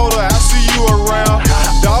and told her I see you around.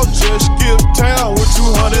 Dog just skipped town with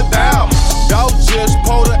 200,000. Dog just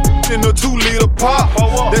pulled her in a 2-liter pop.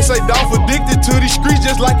 They say dog addicted to these streets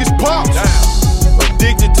just like his pops.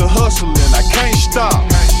 Addicted to hustling, I can't stop.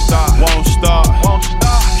 Won't stop.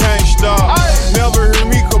 Can't stop. Never hear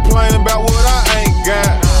me complain about what I ain't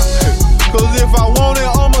got. Cause if I want it,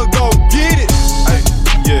 I'ma go get it.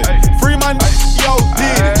 Free my yo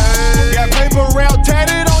did it. Got paper round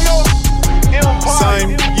tatted on your empire.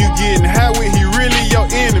 Same you getting high with, he really your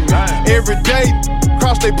enemy. Every day,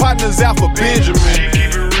 cross they partners out for Benjamin.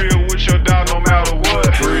 Keep it real with your dog no matter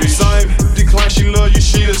what. Same decline, she love you,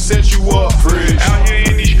 she'll set you up. Out here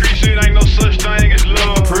in these streets, it ain't no such thing as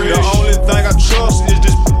love. The only thing I trust is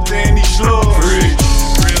this and these slugs.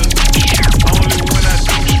 Only when I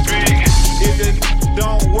do speak. If it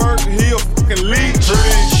don't work, he'll fucking leech.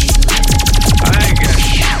 I ain't got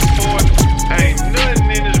shit for it. Ain't nothing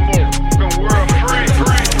in this motherfucking world free.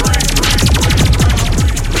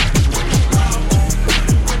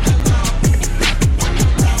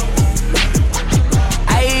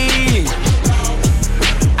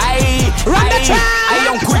 Run the track!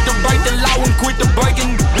 I'm quick to break the law and quick to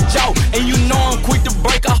breaking the jaw. And you know I'm quick to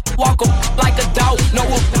break a walk up like a dog. No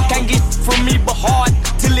one can't get from me but hard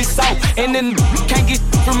till it's out. And then can't get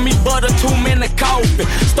from me but a 2-minute coffin.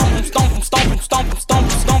 Stomp him, stomp him, stomp him, stomp him, stomp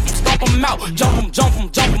him, stomp him, stomp him out. Jump him, jump him,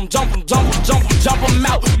 jump him, jump him, jump him, jump him, jump him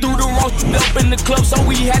out. Threw the wrong up in the club, so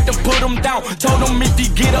we had to put him down. Told him if he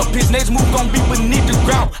get up, his next move gon' be beneath the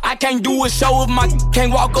ground. I can't do a show if my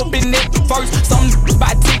can't walk up in it first. Some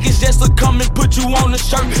buy tickets just to come and put you on the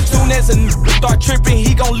shirt. Soon as a start tripping,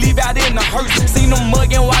 he gon' leave out in the hearse. Seen him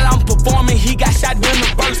mugging while I'm performing, he got shot in the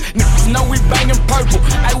verse. Niggas know we bangin' purple.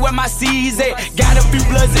 I where my C's at, got a few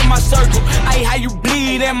bloods in my circle. Ay, how you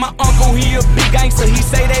bleed? And my uncle, he a big gangster, he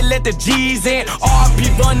say they let the G's in. RP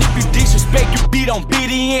Bun, if you disrespect, you beat on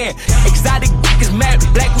BDN. Exotic is mad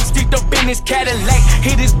black, we sticked up in his Cadillac.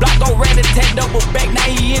 Hit his block, go rat-a-tat, double back, now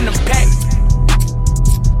he in the pack.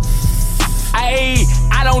 Ayy,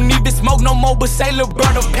 I don't need to smoke no more, but say lil'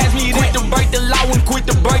 brother, pass me that. Quick to break the law and quick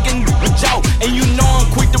to breaking the jaw. And you know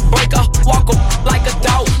I'm quick to break a walk up like a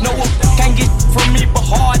dog. No one can't get from me but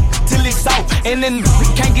hard till it's out. And then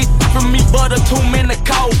can't get from me but a 2-minute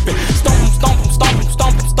coffin. Stomp him, stomp him, stomp him,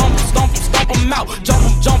 stomp him, stomp him, stomp him, stomp him out. Jump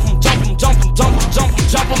him, jump him, jump him, jump him, jump him, jump him,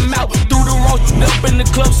 jump him out. Threw the wrong up in the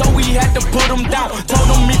club, so we had to put him down.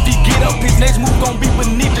 Told him if he get up, his next move gon' be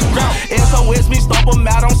beneath the ground. SOS me, stomp him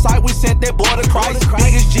out on sight, we sent that boy to Christ.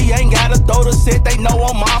 Biggest G ain't gotta throw the set, they know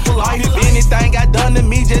I'm mine for life. If anything got done to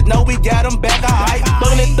me, just know we got him back a hype.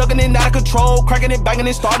 Thuggin' it out of control, cracking it, banging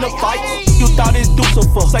it, starting a fight. You thought it's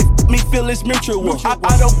Lucifer, say me feeling it's mutual.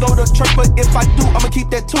 I don't go to church, but if I do, I'ma keep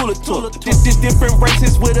that tula. This different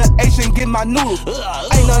races with an Asian, get my noodle.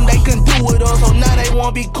 Ain't nothing they can do with us, so now they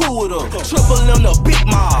wanna be cool with us. Triple in the big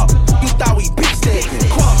mob, you thought we big steppin'.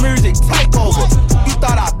 Crunk music takeover, you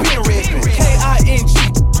thought I been rapping. K-I-N-G,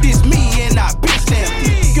 this me and I been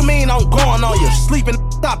stamping. You mean I'm going on you, sleeping,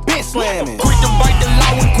 I been slamming. Quick to break the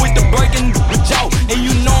law and quick to breaking the jaw. And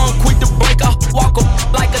you know I'm quick to break, I walk up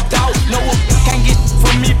like a dog. No one can't get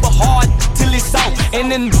from me but hard till it's out. And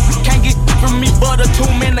then can't get from me but a 2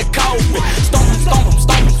 minute coffin. Stomp em, stomp em,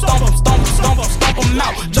 stomp em, stomp em, stomp em, stomp em, stomp em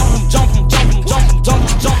out. Jump em, jump em, jump em, jump em, jump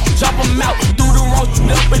em, jump em, jump em out. Threw the roast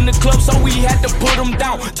up in the club, so we had to put him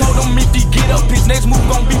down. Told him if he get up, his next move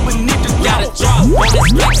gon' be beneath the ground. Got a drop on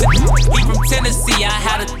his exit. He from Tennessee, I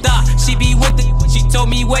had a thought. She be with the, she told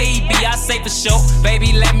me where he be. I say for sure,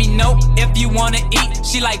 baby, let me know if you wanna eat.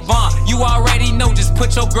 She like, Vaughn, you already know, just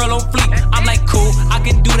put your girl on fleek. I'm like, cool, I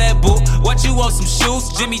can do that, boo. What you want, some shoes?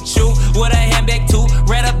 Jimmy Choo, with a handbag too.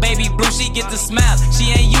 Red up, baby blue, she get the smile.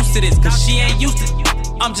 She ain't used to this, cause she ain't used to it.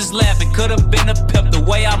 I'm just laughing, could've been a pimp, the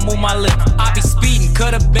way I move my lip. I be speeding,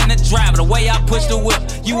 could've been a driver, the way I push the whip.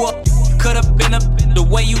 You up, could've been a, the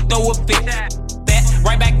way you throw a fit.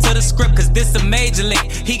 Right back to the script, cause this a major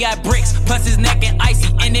league. He got bricks, plus his neck and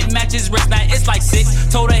icy, and it matches wrist. Now it's like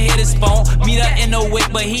 6. Told her hit his phone, meet her in the wick,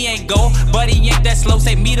 but he ain't go. But he ain't that slow,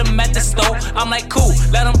 say meet him at the store. I'm like, cool,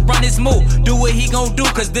 let him run his move. Do what he gon' do,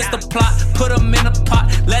 cause this the plot. Put him in a pot,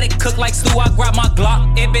 let it cook like stew. I grab my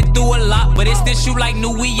Glock, it been through a lot, but it's this shoe like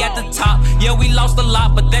new, we at the top. Yeah, we lost a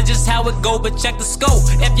lot, but that's just how it go. But check the scope,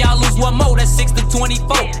 if y'all lose one more, that's 6 to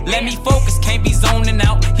 24. Let me focus, can't be zoning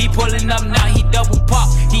out. He pulling up now, he double pop.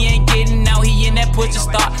 He ain't getting out, he in that push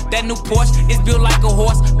start. That new Porsche is built like a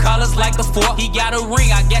horse, colors like a fork. He got a ring,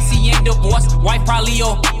 I guess he ain't divorced. Wife probably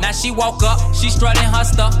old, now she woke up, she strutting her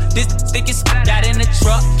stuff. This stick is got in the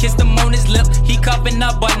truck, kissed him on his lip. He cupping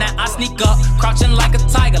up, but now I sneak up, crouching like a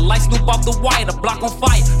tiger, like Snoop off the wire, the block on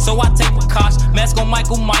fire. So I take precaution, mask on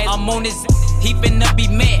Michael Myers. I'm on his, he finna be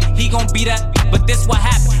mad, he gon' be that. But this what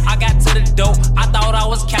happened, I got to the door, I thought I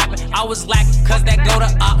was capping, I was lacking, cause that go to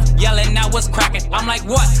up, yelling now was cracking. I'm like,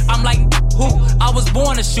 what? I'm like, who? I was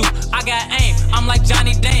born to shoot, I got aim, I'm like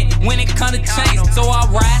Johnny Dane, when it come to chains. So I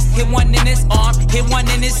rise, hit one in his arm, hit one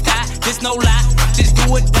in his thigh, just no lie, just do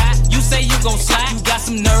or die. You say you gon' slide, you got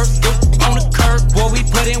some nerve, on the curb. Boy, we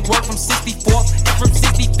put in work from 64th, and from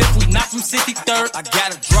 65th, we not from 63rd. I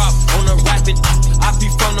got a drop on a rapid, I be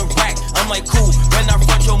from the rack, I'm like cool, when I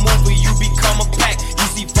front your movie, you become a pack. You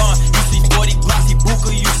see Vaughn, you see 40 Glossy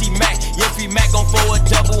Booker, you see Mac, Yeffy Mac gon' throw a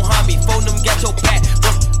double homie, phone them, get your back.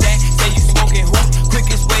 Say you smoking who?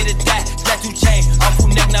 Quickest way to die. Statue chain, off who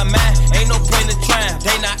neck not mine. Ain't no point in trying.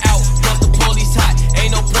 They not out, plus the police hot.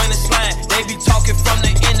 Ain't no point in slime. They be talking from the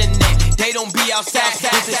internet. They don't be outside.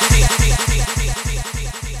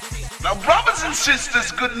 Now, brothers and sisters,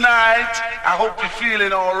 good night. I hope you're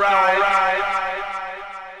feeling alright.